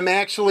down to them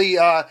actually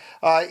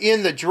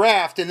in the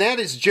draft, and that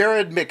is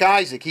Jared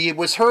McIsaac. He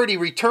was hurt. He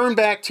returned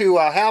back to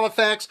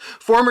Halifax,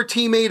 former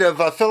teammate of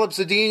Philip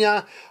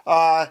Zadina.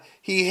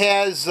 He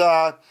has,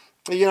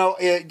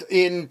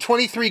 in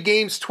 23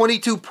 games,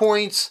 22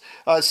 points,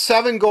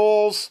 7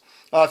 goals,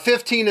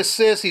 15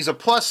 assists. He's a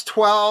plus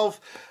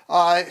 12.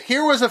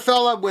 Here was a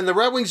fella, when the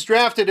Red Wings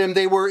drafted him,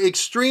 they were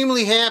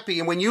extremely happy.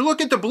 And when you look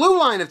at the blue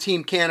line of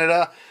Team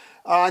Canada,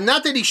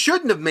 not that he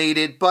shouldn't have made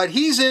it, but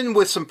he's in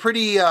with some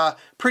pretty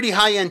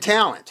high-end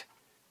talent.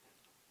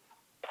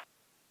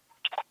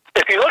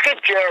 If you look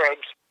at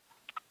Jared's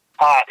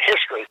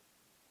history,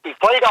 he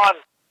played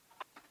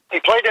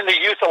in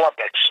the Youth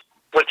Olympics,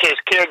 which is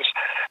kids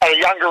at a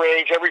younger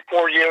age. Every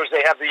 4 years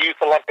they have the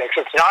Youth Olympics.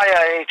 It's an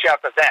IIHF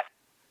event.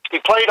 He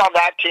played on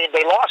that team.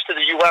 They lost to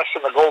the U.S.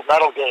 in the gold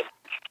medal game.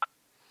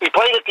 He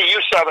played at the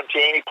U-17.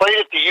 He played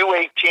at the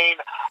U-18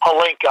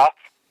 Halinka.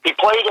 He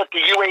played at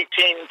the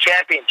U-18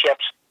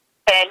 championships.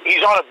 And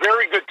he's on a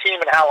very good team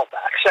in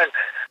Halifax. And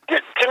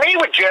to me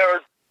with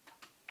Jared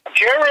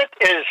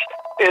is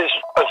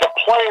a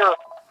player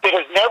that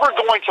is never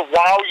going to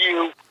wow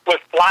you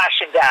with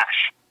flash and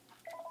dash.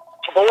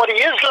 But what he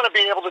is going to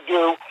be able to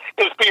do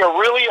is be a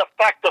really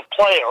effective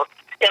player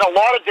in a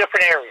lot of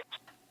different areas.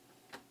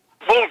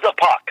 Move the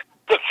puck,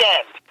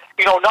 defend,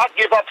 not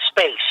give up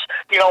space,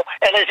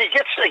 and as he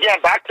gets, again,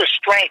 back to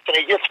strength and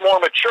he gets more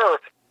mature,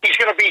 he's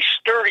going to be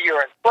sturdier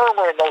and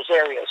firmer in those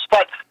areas.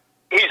 But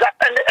and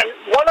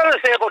one other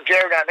thing about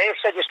Jared, I may have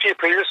said this to you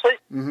previously,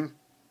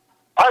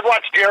 I've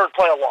watched Jared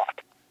play a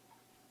lot.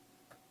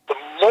 The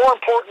more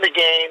important the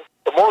game,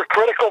 the more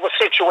critical the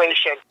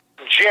situation,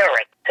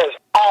 Jared has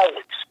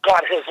always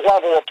got his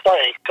level of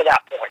play to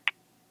that point.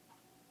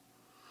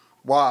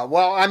 Wow.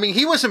 Well, I mean,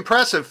 he was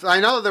impressive. I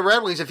know the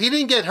Red Wings, if he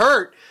didn't get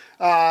hurt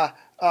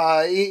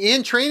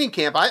in training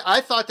camp, I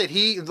thought that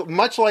he,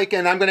 much like,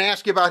 and I'm going to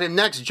ask you about him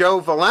next,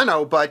 Joe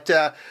Veleno, but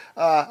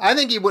I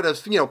think he would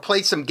have,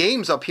 played some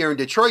games up here in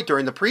Detroit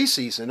during the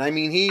preseason. I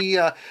mean, he,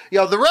 the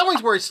Red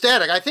Wings were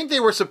ecstatic. I think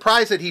they were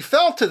surprised that he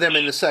fell to them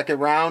in the second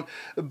round,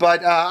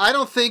 but I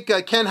don't think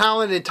Ken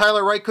Holland and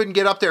Tyler Wright couldn't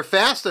get up there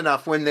fast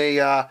enough when they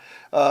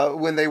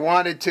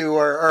wanted to,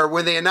 or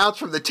when they announced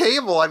from the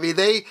table. I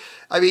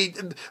mean,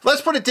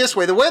 let's put it this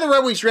way. The way the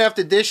Red Wings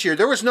drafted this year,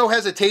 there was no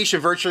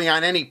hesitation virtually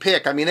on any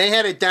pick. I mean, they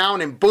had it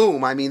down and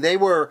boom. I mean, they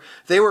were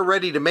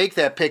ready to make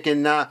that pick.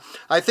 And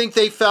I think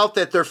they felt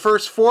that their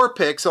first 4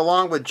 picks,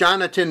 along with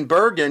Jonathan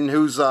Bergen,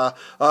 who's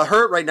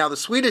hurt right now, the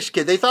Swedish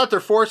kid, they thought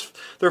their first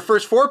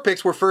 4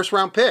 picks were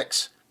first-round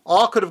picks.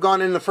 All could have gone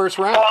in the first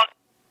round.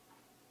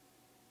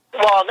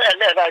 Well,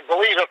 and I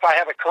believe, if I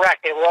have it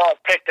correct, they were all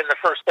picked in the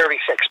first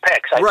 36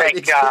 picks. I think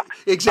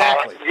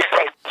exactly.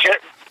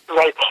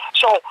 Right.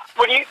 So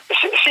when you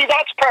see,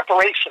 that's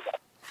preparation.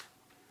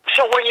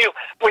 So when you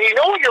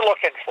know what you're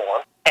looking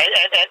for,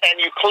 and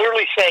you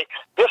clearly say,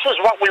 this is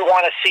what we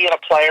want to see in a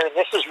player, and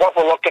this is what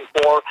we're looking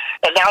for,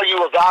 and now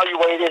you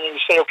evaluate it and you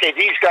say, okay,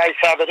 these guys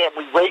have it, and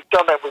we rate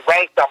them and we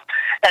rank them.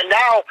 And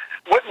now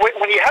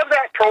when you have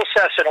that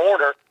process in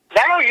order,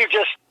 now you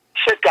just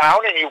sit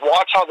down and you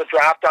watch how the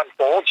draft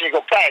unfolds, and you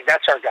go, bang,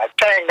 that's our guy,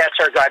 bang, that's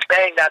our guy,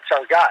 bang, that's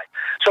our guy.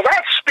 So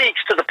that speaks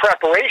to the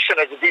preparation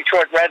of the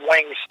Detroit Red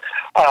Wings,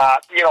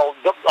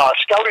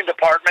 scouting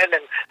department,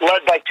 and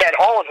led by Ted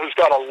Holland, who's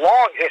got a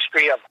long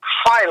history of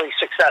highly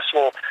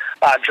successful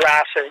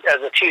drafts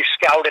as a chief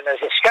scout and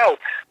as a scout.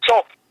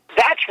 So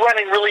that's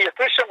running really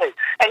efficiently.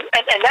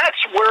 And that's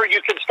where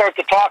you can start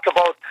to talk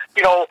about,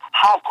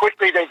 how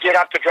quickly they get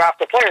up to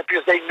draft a player,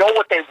 because they know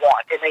what they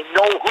want and they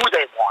know who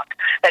they want.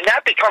 And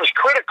that becomes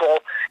critical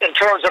in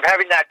terms of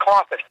having that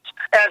confidence.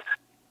 And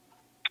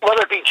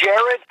whether it be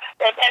Jared,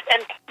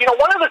 and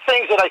one of the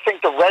things that I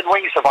think the Red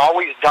Wings have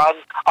always done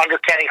under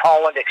Kenny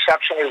Holland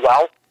exceptionally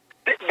well,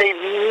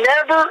 they've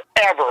never,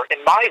 ever,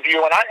 in my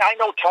view, and I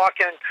know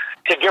talking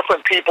to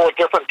different people at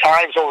different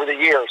times over the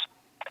years,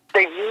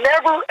 they've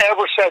never,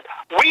 ever said,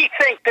 we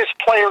think this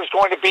player is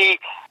going to be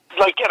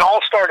like an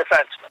all-star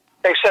defenseman.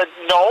 They said,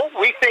 no,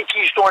 we think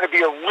he's going to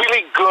be a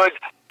really good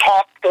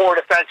top four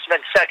defenseman,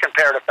 second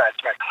pair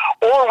defenseman.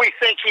 Or we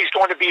think he's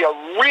going to be a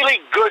really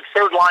good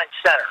third-line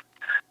center.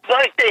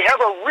 Like, they have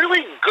a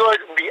really good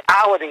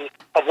reality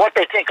of what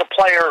they think a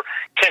player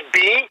can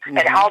be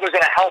and how they're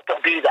going to help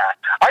them be that.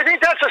 I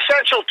think that's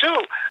essential,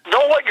 too.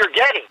 Know what you're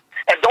getting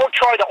and don't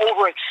try to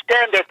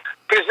overextend it,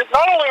 because it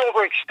not only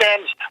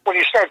overextends when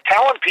you start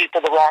telling people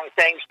the wrong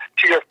things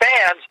to your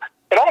fans,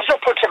 it also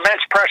puts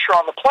immense pressure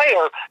on the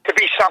player to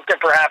be something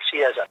perhaps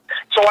he isn't.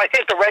 So I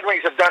think the Red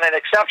Wings have done an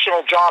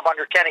exceptional job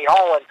under Kenny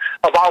Holland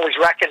of always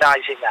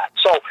recognizing that.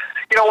 So,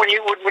 when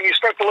you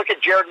start to look at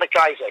Jared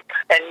McIsaac,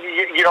 and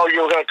you're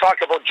going to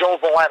talk about Joe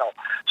Veleno.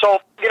 So,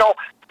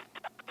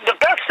 the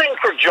best thing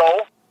for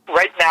Joe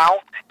right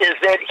now is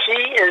that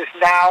he is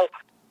now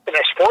in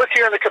his fourth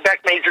year in the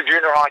Quebec Major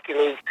Junior Hockey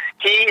League.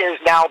 He has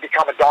now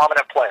become a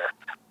dominant player.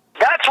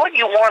 That's what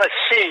you want to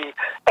see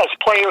as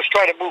players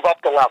try to move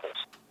up the levels.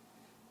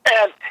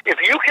 And if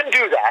you can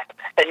do that,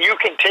 and you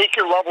can take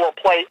your level of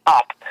play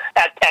up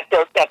at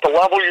the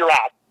level you're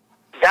at,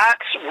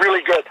 that's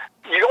really good.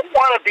 You don't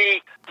want to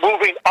be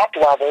moving up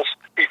levels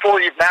before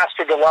you've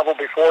mastered the level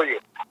before you.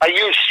 I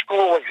use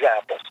school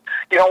examples.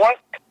 You know what?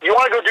 You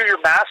want to go do your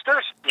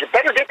master's? You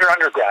better get your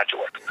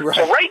undergraduate. Right.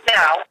 So right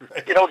now,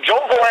 Joe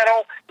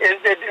Veleno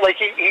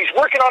he's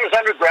working on his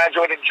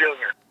undergraduate and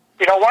junior.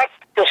 You know what?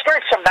 He'll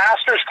start some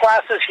master's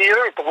classes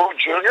here at the World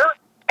Junior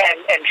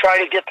and try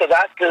to get to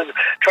that, to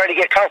try to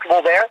get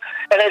comfortable there.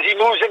 And as he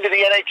moves into the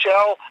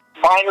NHL,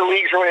 minor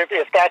leagues, or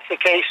if that's the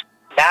case,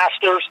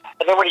 masters,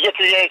 and then when you get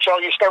to the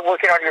NHL, you start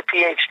working on your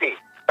PhD,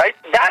 right?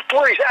 That's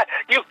where he's at.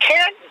 You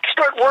can't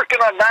start working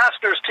on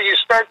masters till you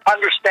start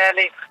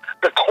understanding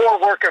the core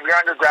work of your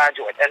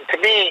undergraduate. And to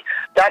me,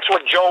 that's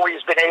what Joey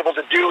has been able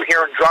to do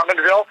here in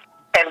Drummondville.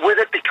 And with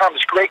it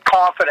becomes great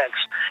confidence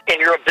in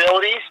your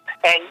abilities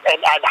and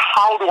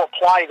how to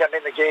apply them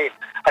in the game.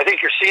 I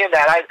think you're seeing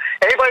that.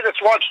 Anybody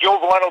that's watched Joe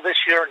Veleno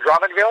this year in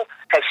Drummondville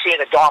has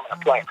seen a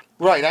dominant player.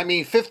 Right. I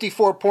mean,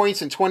 54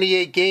 points in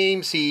 28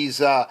 games.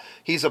 He's a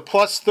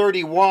plus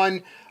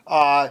 31.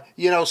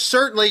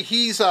 Certainly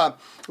he's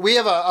we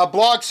have a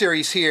blog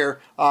series here,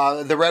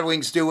 the Red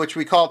Wings do, which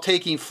we call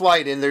Taking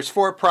Flight, and there's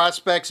 4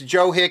 prospects: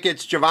 Joe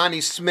Hicketts,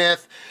 Giovanni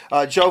Smith,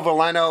 Joe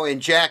Veleno,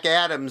 and Jack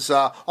Adams,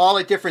 all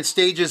at different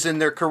stages in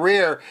their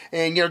career.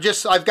 And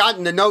I've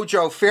gotten to know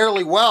Joe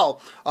fairly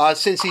well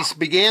since he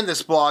began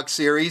this blog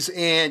series,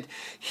 and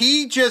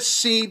he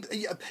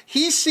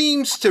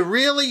seems to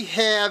really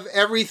have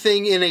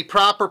everything in a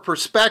proper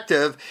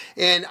perspective.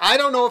 And I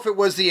don't know if it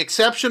was the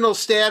exceptional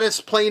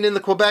status playing in the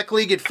Quebec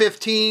League at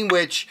 15,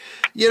 which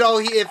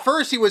at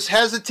first he was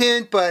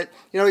hesitant, but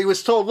he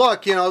was told,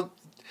 look, you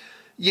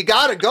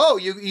got to go.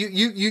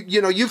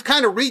 You've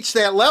kind of reached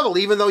that level,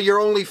 even though you're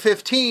only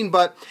 15.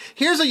 But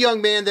here's a young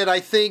man that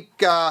I think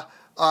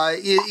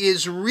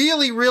is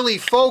really, really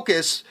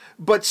focused,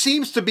 but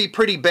seems to be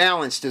pretty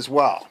balanced as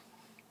well.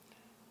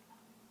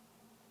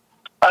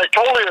 I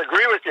totally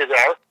agree with you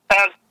there.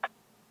 And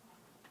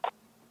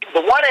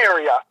the one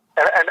area,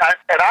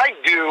 and I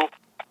do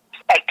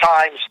at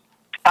times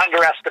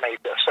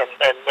underestimate this, and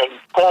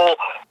full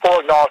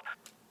acknowledge,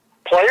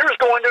 players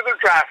go into their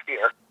draft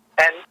year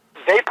and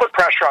they put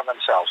pressure on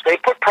themselves. They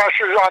put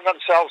pressure on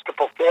themselves to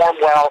perform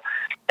well.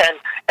 And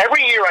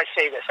every year I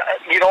say this, I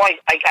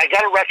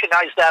got to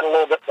recognize that a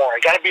little bit more. I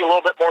got to be a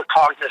little bit more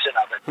cognizant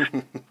of it.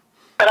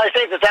 And I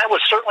think that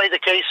was certainly the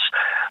case.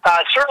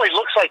 It certainly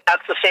looks like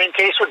that's the same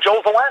case with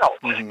Joe Veleno.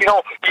 Mm-hmm.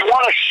 You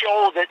want to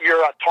show that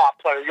you're a top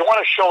player. You want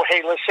to show,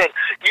 hey, listen,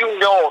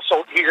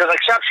 so he's an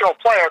exceptional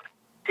player.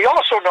 He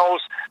also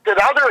knows that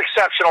other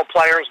exceptional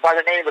players by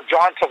the name of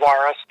John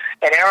Tavares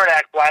and Aaron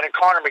Ekblad and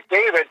Connor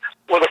McDavid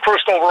were the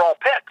first overall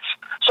picks.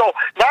 So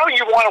now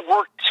you want to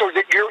work so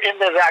that you're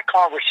into that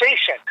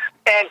conversation.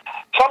 And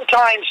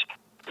sometimes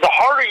the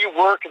harder you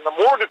work and the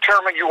more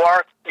determined you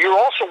are, you're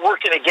also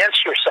working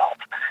against yourself.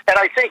 And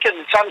I think in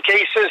some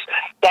cases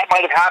that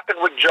might have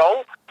happened with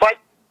Joe, but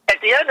at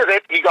the end of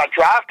it, he got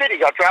drafted. He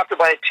got drafted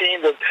by a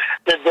team that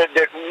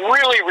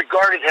really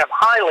regarded him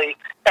highly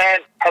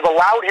and have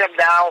allowed him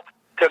now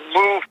to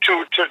move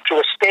to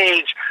a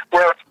stage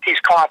where he's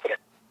confident.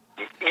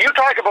 You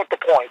talk about the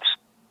points,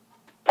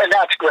 and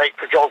that's great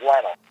for Joe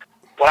Veleno.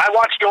 When I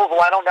watch Joe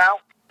Veleno now,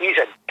 he's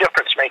a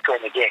difference maker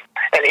in the game.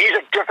 And he's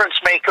a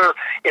difference maker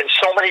in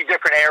so many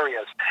different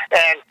areas.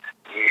 And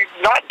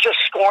not just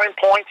scoring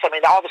points. I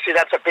mean, obviously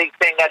that's a big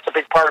thing. That's a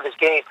big part of his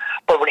game.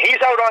 But when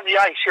he's out on the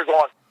ice, you're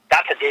going,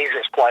 that's a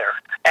dangerous player.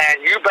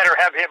 And you better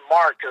have him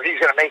marked or he's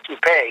going to make you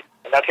pay.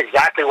 And that's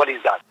exactly what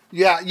he's done.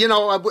 Yeah,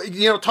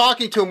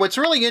 talking to him, what's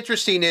really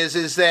interesting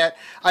is that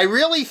I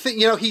really think,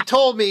 he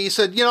told me, he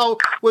said,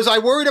 was I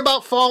worried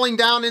about falling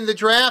down in the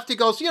draft? He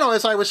goes,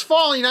 as I was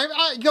falling,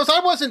 he goes, I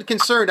wasn't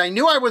concerned. I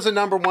knew I was a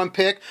number one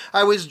pick.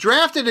 I was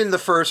drafted in the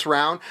first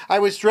round. I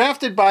was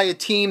drafted by a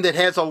team that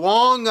has a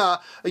long,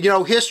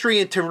 history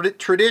and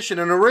tradition,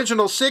 an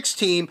original six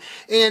team.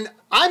 And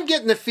I'm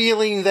getting the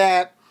feeling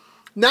that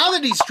now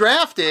that he's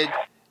drafted,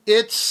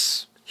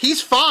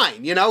 he's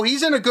fine,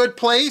 he's in a good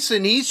place,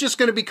 and he's just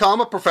going to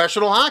become a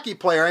professional hockey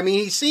player. I mean,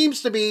 he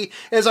seems to be,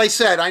 as I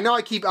said, I know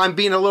I'm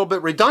being a little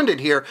bit redundant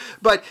here,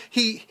 but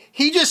he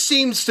just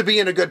seems to be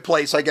in a good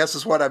place, I guess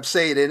is what I'm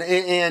saying.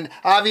 And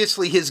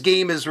obviously his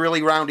game is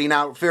really rounding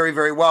out very,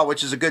 very well,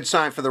 which is a good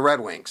sign for the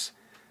Red Wings.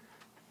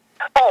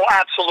 Oh,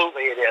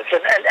 absolutely it is.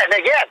 And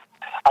again,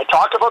 I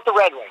talk about the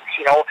Red Wings,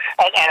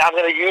 and I'm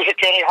going to use a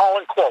Kenny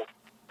Holland quote.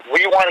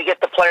 We want to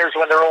get the players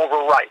when they're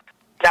overripe.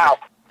 Now,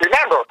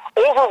 remember,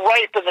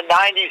 overripe in the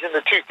 90s and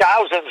the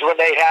 2000s when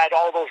they had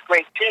all those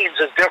great teams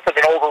is different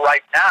than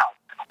overripe now.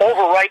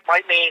 Overripe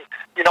might mean,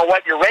 you're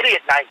ready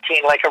at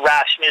 19 like a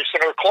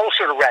Rasmussen or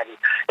closer to ready.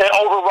 And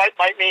overripe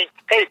might mean,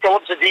 hey,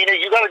 Philip Zadina,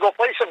 you got to go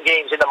play some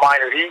games in the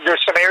minors.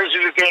 There's some areas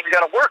of your game you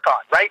got to work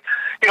on, right?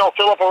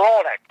 Philip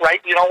Aronik,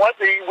 right? You know what?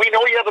 We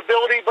know you have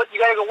ability, but you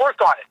got to go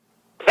work on it.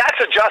 That's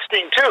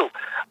adjusting too.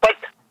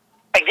 But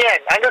again,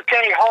 under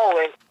Kenny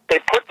Holland, they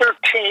put their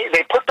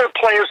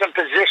players in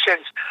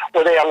positions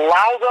where they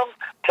allow them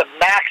to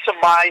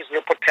maximize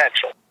their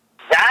potential.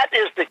 That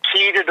is the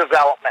key to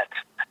development.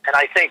 And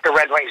I think the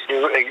Red Wings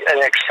do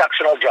an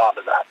exceptional job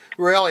of that.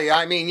 Really?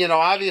 I mean,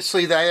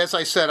 obviously, as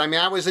I said,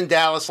 I was in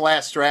Dallas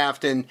last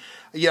draft, and,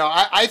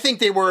 I think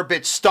they were a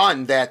bit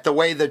stunned that the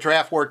way the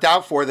draft worked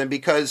out for them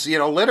because,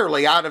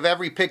 literally out of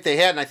every pick they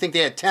had, and I think they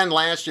had 10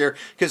 last year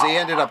because they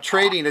ended up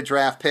trading a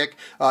draft pick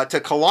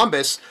to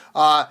Columbus,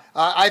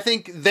 I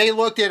think they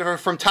looked at it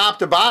from top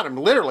to bottom,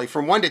 literally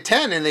from 1 to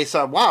 10, and they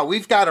said, wow,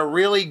 we've got a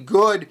really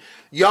good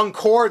young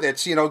core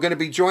that's, going to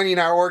be joining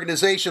our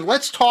organization.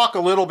 Let's talk a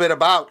little bit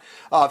about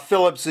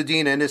Philip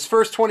Zadina. In his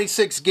first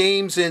 26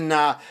 games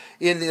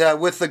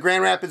with the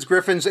Grand Rapids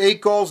Griffins, 8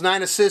 goals,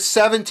 9 assists,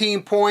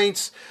 17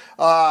 points.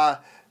 I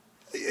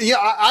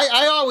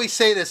always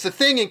say this. The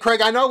thing, and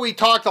Craig, I know we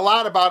talked a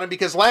lot about him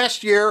because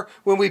last year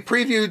when we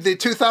previewed the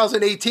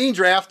 2018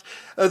 draft,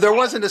 there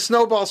wasn't a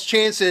snowball's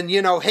chance in,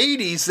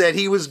 Hades that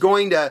he was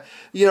going to,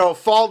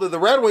 fall to the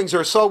Red Wings,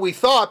 or so we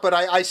thought, but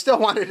I still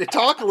wanted to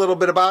talk a little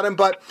bit about him.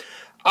 But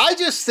I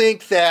just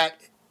think that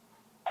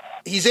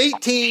he's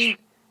 18.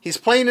 He's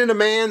playing in a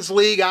man's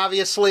league,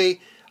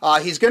 obviously.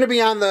 He's going to be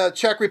on the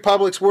Czech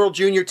Republic's World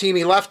Junior team.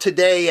 He left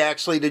today,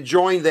 actually, to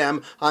join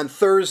them on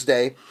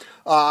Thursday,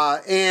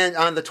 and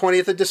on the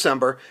 20th of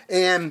December.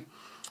 And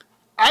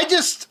I'm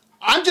just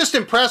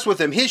impressed with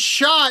him. His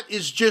shot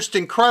is just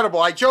incredible.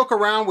 I joke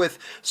around with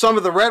some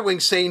of the Red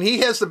Wings saying he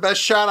has the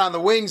best shot on the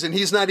Wings, and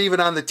he's not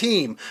even on the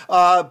team.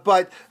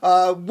 But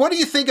what do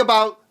you think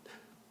about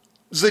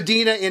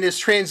Zadina in his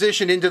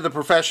transition into the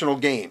professional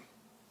game?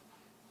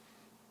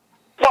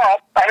 Well,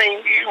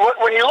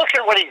 when you look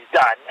at what he's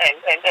done,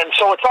 and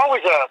so it's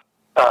always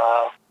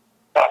a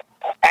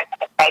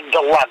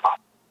dilemma.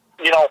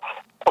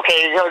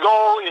 Okay, you're going to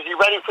go, is he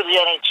ready for the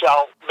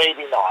NHL?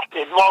 Maybe not.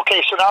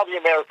 Okay, so now the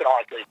American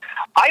Hockey League.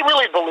 I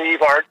really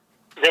believe, Art,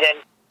 that in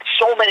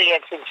so many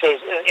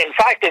instances, in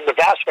fact, in the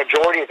vast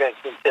majority of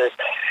instances,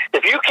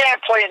 if you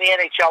can't play in the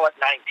NHL at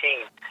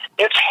 19,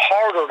 it's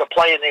harder to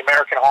play in the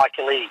American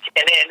Hockey League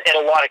in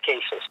a lot of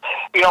cases.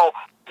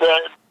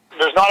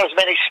 There's not as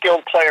many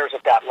skilled players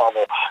at that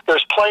level.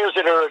 There's players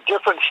that are at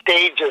different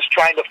stages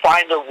trying to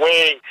find their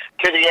way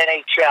to the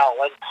NHL,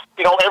 and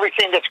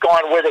everything that's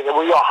gone with it.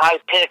 Were you a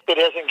high pick that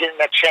isn't getting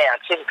a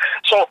chance? And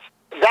so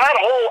that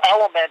whole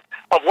element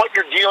of what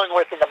you're dealing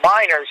with in the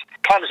minors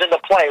comes into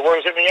play.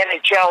 Whereas in the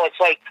NHL,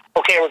 it's like,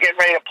 okay, we're getting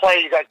ready to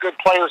play. You got good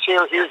players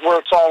here. Here's where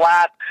it's all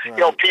at.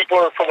 Right. People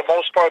are, for the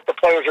most part, the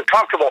players are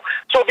comfortable.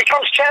 So it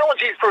becomes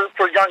challenging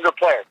for younger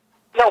players.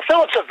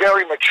 Philip's a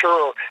very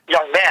mature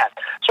young man.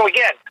 So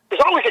again,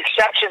 there's always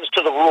exceptions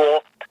to the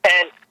rule,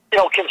 and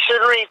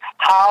considering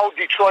how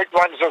Detroit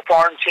runs their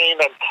farm team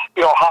and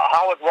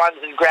how it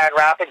runs in Grand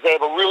Rapids, they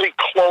have a really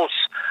close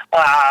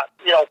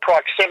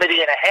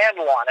proximity and a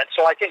handle on it.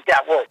 So I think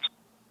that works.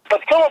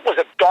 But Philip was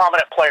a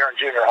dominant player in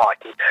junior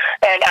hockey,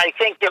 and I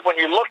think that when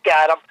you looked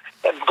at him,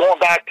 and going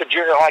back to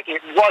junior hockey,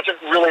 it wasn't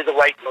really the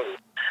right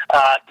move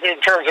in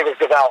terms of his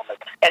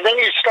development. And then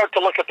you start to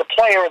look at the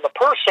player and the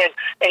person,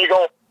 and you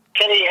go,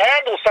 can he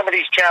handle some of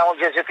these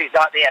challenges if he's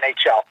not in the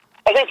NHL?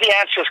 I think the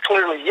answer is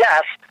clearly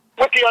yes,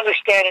 with the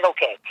understanding,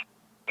 okay,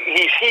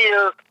 he's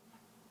here,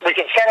 we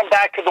can send him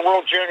back to the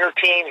World Junior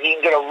team, he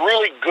can get a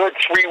really good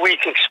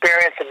 3-week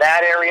experience in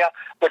that area,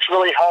 which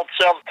really helps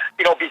him,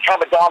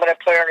 become a dominant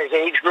player in his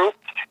age group.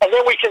 And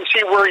then we can see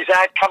where he's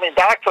at coming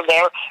back from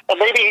there, and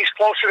maybe he's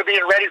closer to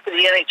being ready for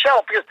the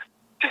NHL, because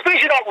just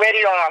because you're not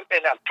ready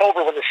in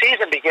October when the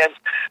season begins,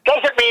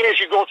 doesn't mean as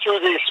you go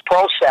through this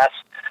process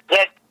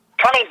that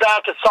coming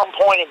back at some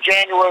point in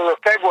January or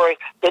February,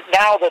 that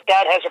now that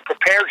hasn't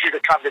prepared you to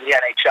come to the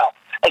NHL.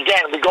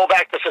 Again, we go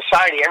back to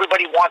society.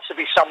 Everybody wants to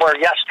be somewhere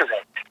yesterday.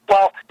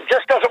 Well, it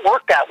just doesn't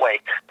work that way.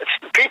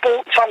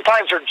 People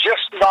sometimes are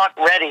just not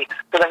ready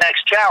for the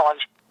next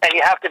challenge, and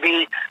you have to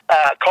be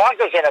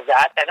cognizant of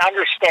that and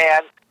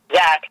understand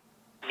that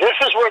this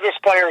is where this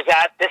player is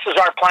at. This is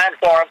our plan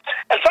for him.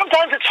 And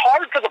sometimes it's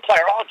hard for the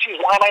player. Oh, geez,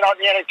 why am I not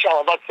in the NHL?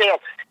 I'm not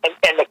failed.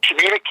 And the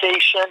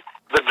communication,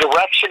 the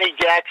direction he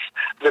gets,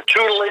 the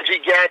tutelage he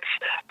gets,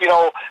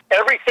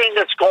 everything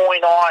that's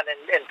going on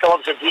in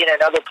Philip Zadina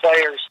and other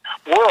players'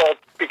 world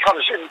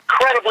becomes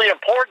incredibly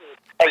important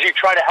as you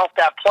try to help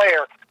that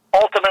player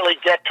ultimately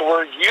get to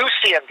where you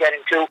see him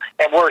getting to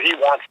and where he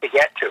wants to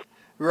get to.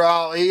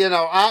 Well,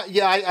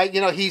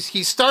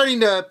 he's starting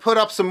to put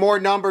up some more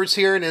numbers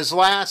here in his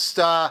last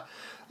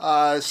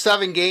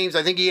 7 games.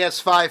 I think he has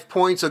 5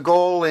 points, a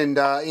goal,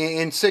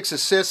 and 6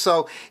 assists.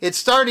 So it's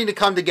starting to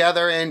come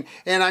together, and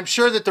I'm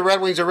sure that the Red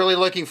Wings are really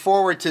looking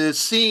forward to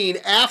seeing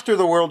after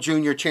the World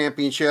Junior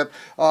Championship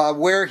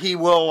where he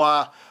will,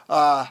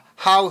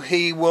 how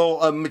he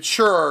will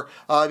mature,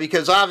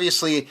 because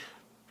obviously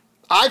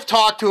I've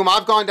talked to him.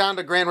 I've gone down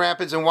to Grand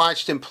Rapids and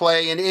watched him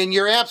play, and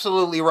you're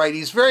absolutely right.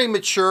 He's very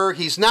mature.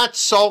 He's not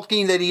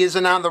sulking that he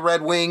isn't on the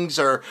Red Wings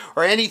or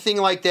anything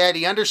like that.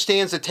 He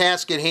understands the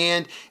task at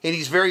hand, and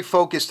he's very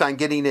focused on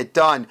getting it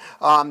done.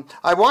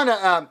 I want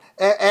to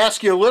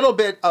ask you a little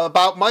bit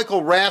about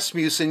Michael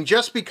Rasmussen,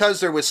 just because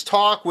there was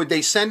talk. Would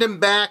they send him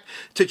back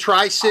to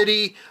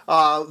Tri-City,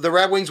 the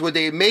Red Wings? Would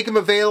they make him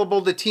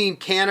available to Team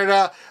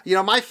Canada?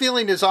 My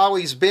feeling has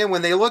always been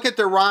when they look at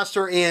their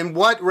roster and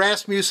what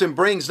Rasmussen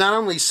brings,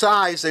 not only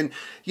size, and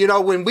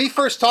when we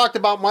first talked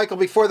about Michael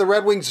before the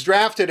Red Wings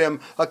drafted him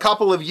a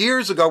couple of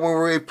years ago when we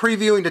were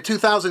previewing the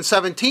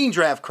 2017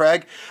 draft,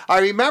 Craig, I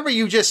remember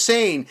you just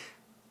saying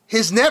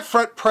his net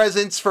front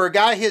presence for a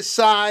guy his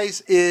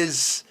size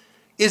is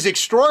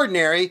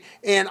extraordinary,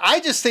 and I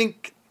just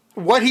think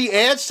what he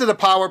adds to the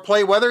power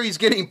play, whether he's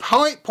getting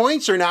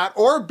points or not,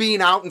 or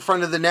being out in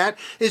front of the net,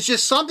 is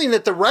just something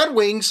that the Red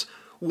Wings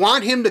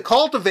want him to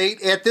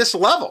cultivate at this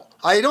level.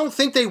 I don't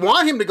think they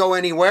want him to go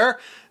anywhere.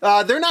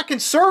 They're not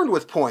concerned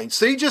with points.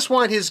 They just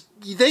want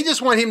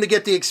him to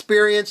get the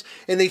experience,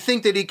 and they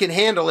think that he can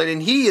handle it.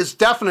 And he is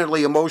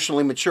definitely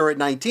emotionally mature at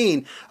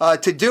 19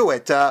 to do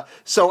it.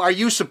 So, are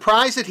you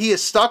surprised that he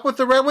is stuck with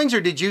the Red Wings, or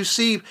did you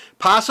see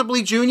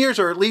possibly juniors,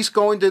 or at least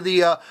going to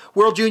the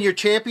World Junior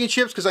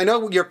Championships? Because I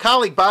know your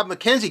colleague Bob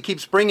McKenzie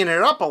keeps bringing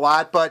it up a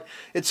lot, but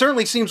it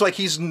certainly seems like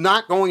he's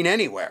not going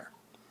anywhere.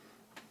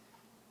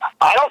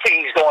 I don't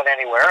think he's going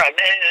anywhere. And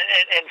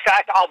in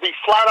fact, I'll be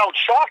flat out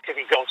shocked if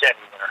he goes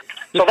anywhere.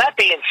 So that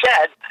being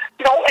said,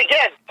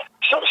 again,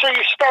 so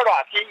you start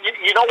off.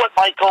 You know what,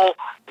 Michael,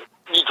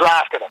 you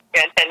drafted him.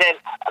 And then,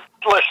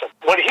 listen,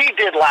 what he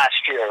did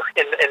last year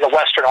in the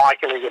Western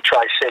Hockey League at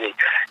Tri-City,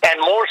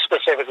 and more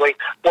specifically,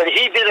 what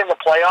he did in the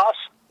playoffs,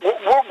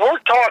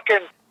 we're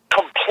talking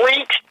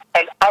complete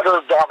and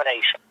utter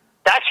domination.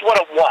 That's what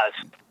it was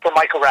for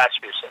Michael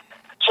Rasmussen.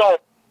 So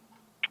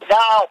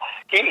now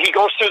he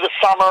goes through the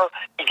summer,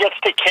 he gets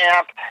to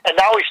camp, and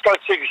now he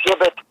starts to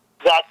exhibit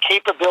that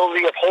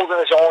capability of holding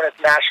his own at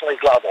the National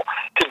League level,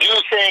 to do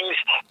things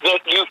that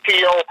you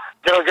feel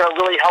that are going to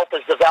really help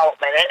his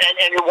development.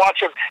 And you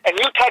watch him, and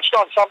you touched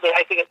on something,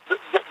 I think,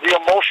 the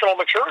emotional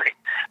maturity.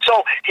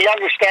 So he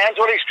understands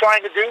what he's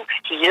trying to do.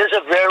 He is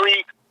a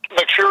very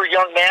mature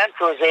young man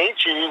for his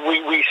age.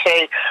 We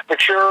say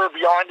mature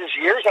beyond his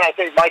years, and I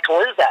think Michael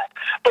is that.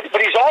 But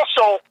he's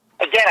also,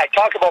 again, I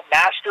talked about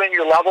mastering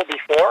your level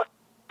before.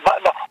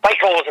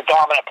 Michael was a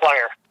dominant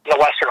player in the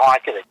Western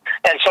Hockey League.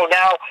 And so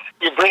now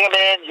you bring him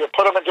in, you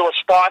put him into a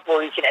spot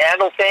where he can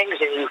handle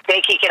things, and you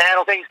think he can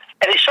handle things,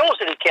 and he shows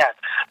that he can.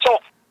 So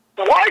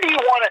why do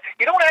you want to?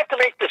 You don't have to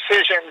make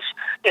decisions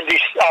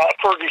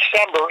for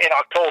December in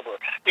October.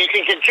 You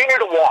can continue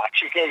to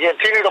watch. You can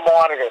continue to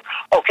monitor.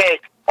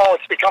 Okay,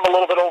 it's become a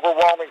little bit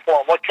overwhelming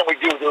for him. What can we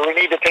do? Do we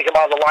need to take him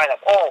out of the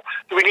lineup?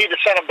 Do we need to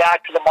send him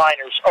back to the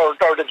minors or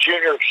the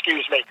junior,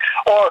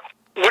 or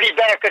would he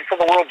benefit from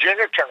the World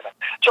Junior Tournament?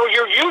 So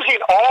you're using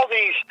all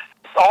these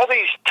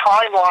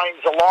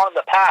timelines along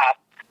the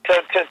path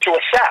to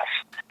assess.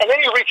 And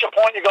then you reach a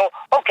point and you go,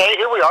 okay,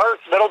 here we are,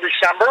 it's middle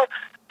December.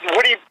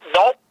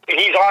 Nope,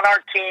 he's on our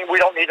team. We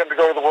don't need him to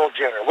go to the World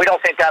Junior. We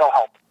don't think that'll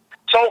help.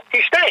 So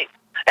he stayed.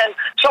 And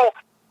so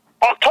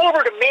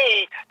October, to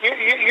me,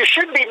 you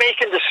shouldn't be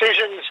making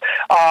decisions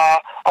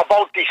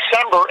about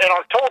December and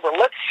October.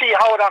 Let's see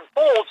how it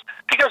unfolds,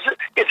 because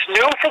it's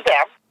new for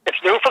them. It's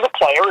new for the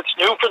player. It's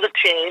new for the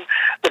team.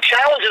 The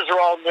challenges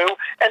are all new.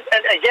 And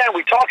again,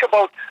 we talk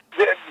about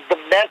the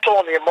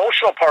mental and the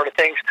emotional part of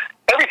things.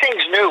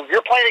 Everything's new.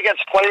 You're playing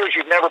against players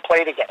you've never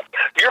played against.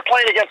 You're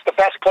playing against the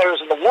best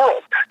players in the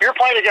world. You're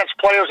playing against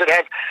players that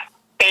have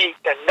 8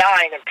 and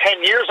 9 and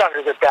 10 years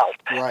under the belt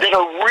that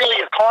are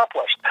really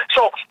accomplished.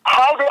 So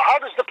how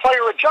does the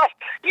player adjust?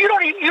 You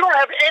don't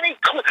have any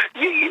clue.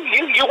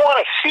 You want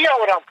to see how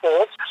it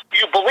unfolds.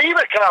 You believe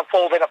it can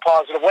unfold in a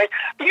positive way,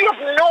 but you have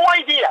no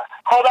idea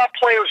how that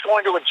player is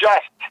going to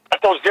adjust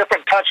at those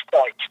different touch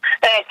points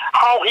and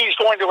how he's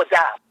going to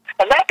adapt.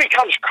 And that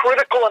becomes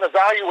critical in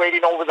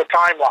evaluating over the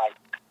timeline.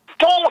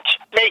 Don't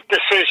make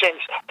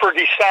decisions for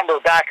December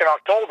back in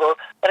October.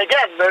 And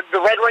again, the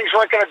Red Wings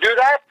weren't going to do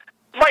that.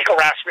 Michael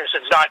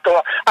Rasmussen's not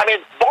going. I mean,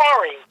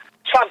 barring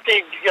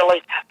something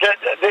like that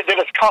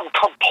has come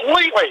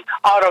completely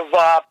out of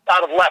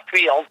left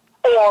field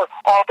or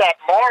off that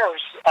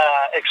Mars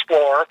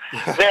Explorer,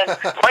 then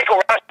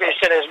Michael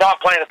Rasmussen is not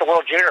playing at the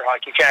World Junior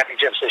Hockey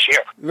Championships this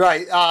year.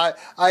 Right.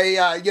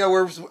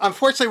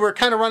 We're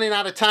kind of running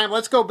out of time.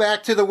 Let's go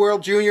back to the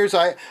World Juniors.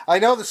 I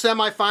know the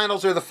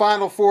semifinals are the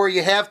Final Four.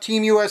 You have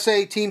Team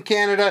USA, Team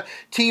Canada,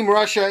 Team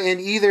Russia,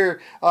 and either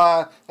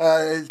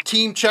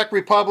Team Czech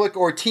Republic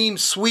or Team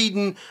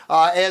Sweden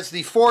as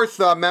the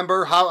fourth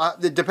member.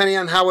 Depending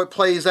on how it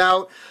plays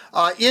out.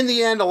 In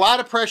the end, a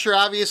lot of pressure,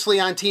 obviously,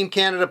 on Team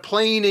Canada,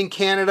 playing in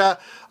Canada.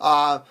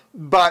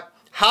 But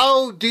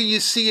how do you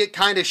see it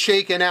kind of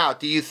shaken out?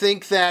 Do you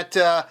think that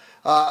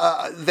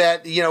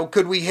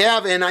could we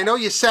have? And I know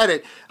you said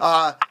it.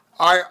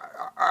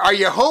 Are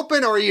you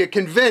hoping, or are you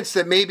convinced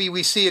that maybe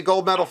we see a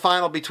gold medal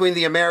final between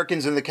the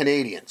Americans and the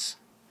Canadians?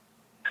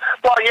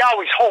 Well, you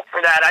always hope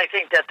for that. I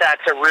think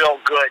that's a real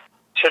good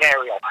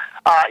scenario.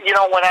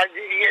 When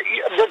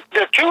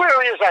the two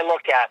areas I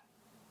look at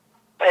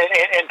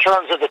in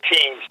terms of the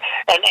teams,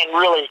 and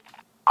really,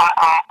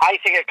 I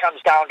think it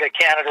comes down to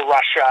Canada,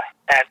 Russia,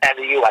 and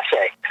the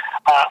USA.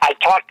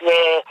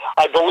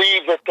 I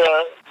believe that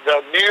the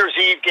New Year's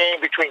Eve game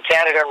between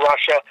Canada and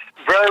Russia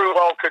very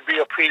well could be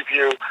a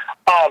preview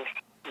of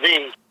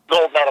the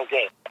gold medal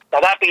game. Now,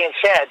 that being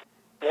said,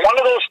 one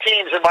of those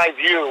teams, in my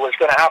view, is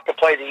going to have to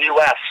play the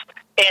U.S.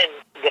 in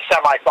the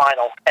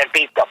semifinal and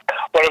beat them,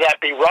 whether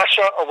that be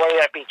Russia or whether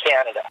that be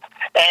Canada.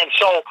 And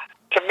so,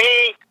 to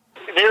me,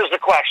 there's the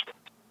question.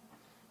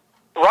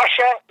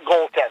 Russia,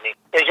 goaltending.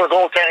 Is their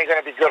goaltending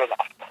going to be good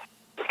enough?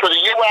 For the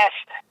U.S.,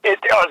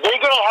 are they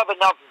going to have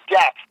enough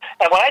depth?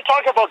 And when I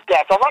talk about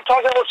depth, I'm not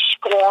talking about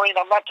scoring.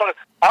 I'm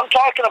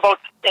talking about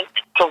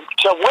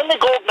to win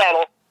the gold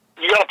medal,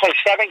 you got to play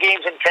 7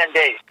 games in 10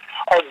 days.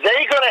 Are they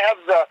going to have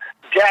the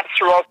depth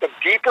throughout the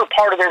deeper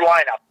part of their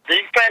lineup,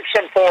 defense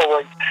and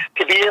forward,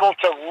 to be able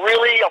to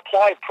really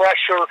apply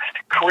pressure,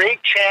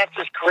 create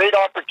chances, create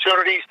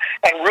opportunities,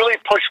 and really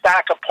push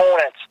back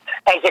opponents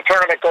as the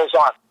tournament goes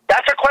on?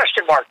 That's a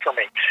question mark for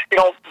me.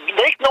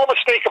 Make no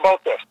mistake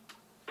about this.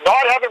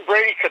 Not having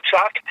Brady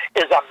Tkachuk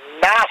is a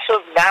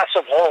massive,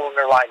 massive hole in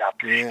their lineup.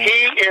 Yeah. He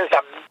is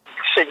a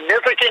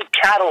significant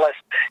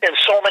catalyst in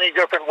so many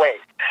different ways.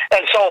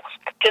 And so,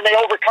 can they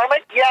overcome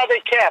it? Yeah,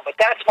 they can. But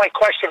that's my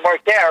question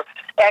mark there.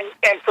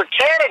 And for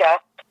Canada,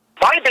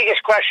 my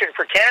biggest question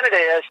for Canada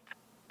is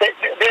that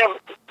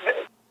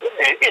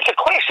it's a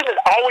question that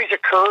always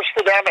occurs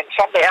for them and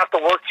something they have to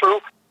work through.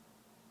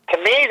 To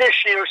me, this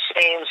year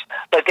seems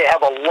that they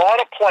have a lot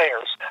of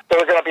players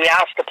that are going to be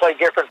asked to play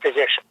different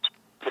positions.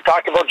 We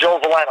talked about Joe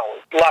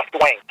Veleno, left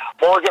wing.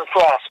 Morgan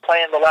Frost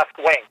playing the left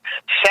wing.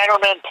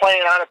 Centerman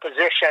playing out of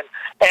position.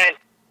 And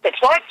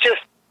it's not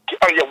just,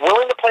 are you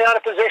willing to play out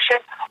of position?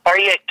 Are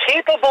you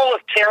capable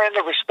of carrying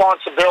the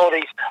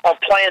responsibilities of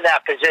playing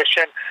that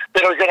position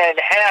that are going to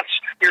enhance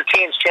your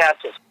team's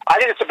chances? I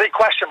think it's a big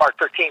question mark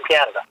for Team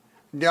Canada.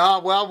 Yeah,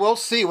 well, we'll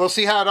see. We'll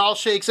see how it all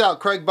shakes out.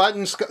 Craig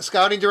Button,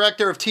 Scouting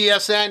Director of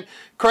TSN.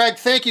 Craig,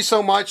 thank you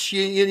so much.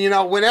 You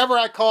know, whenever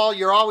I call,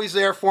 you're always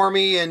there for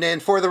me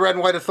and for the Red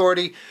and White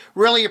Authority.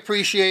 Really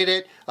appreciate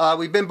it.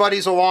 We've been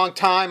buddies a long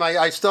time.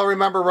 I still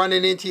remember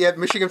running into you at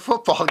Michigan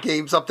football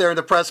games up there in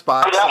the press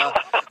box.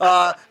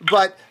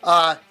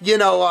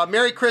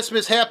 Merry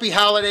Christmas, Happy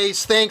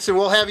Holidays. Thanks, and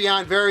we'll have you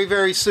on very,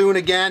 very soon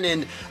again.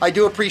 And I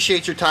do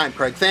appreciate your time,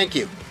 Craig. Thank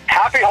you.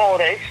 Happy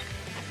Holidays.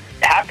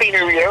 Happy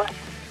New Year.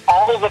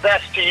 All the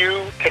best to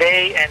you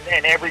today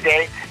and every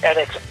day. And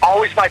it's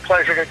always my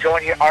pleasure to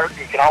join you, Art.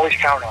 You can always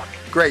count on me.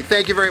 Great.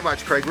 Thank you very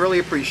much, Craig. Really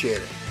appreciate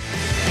it.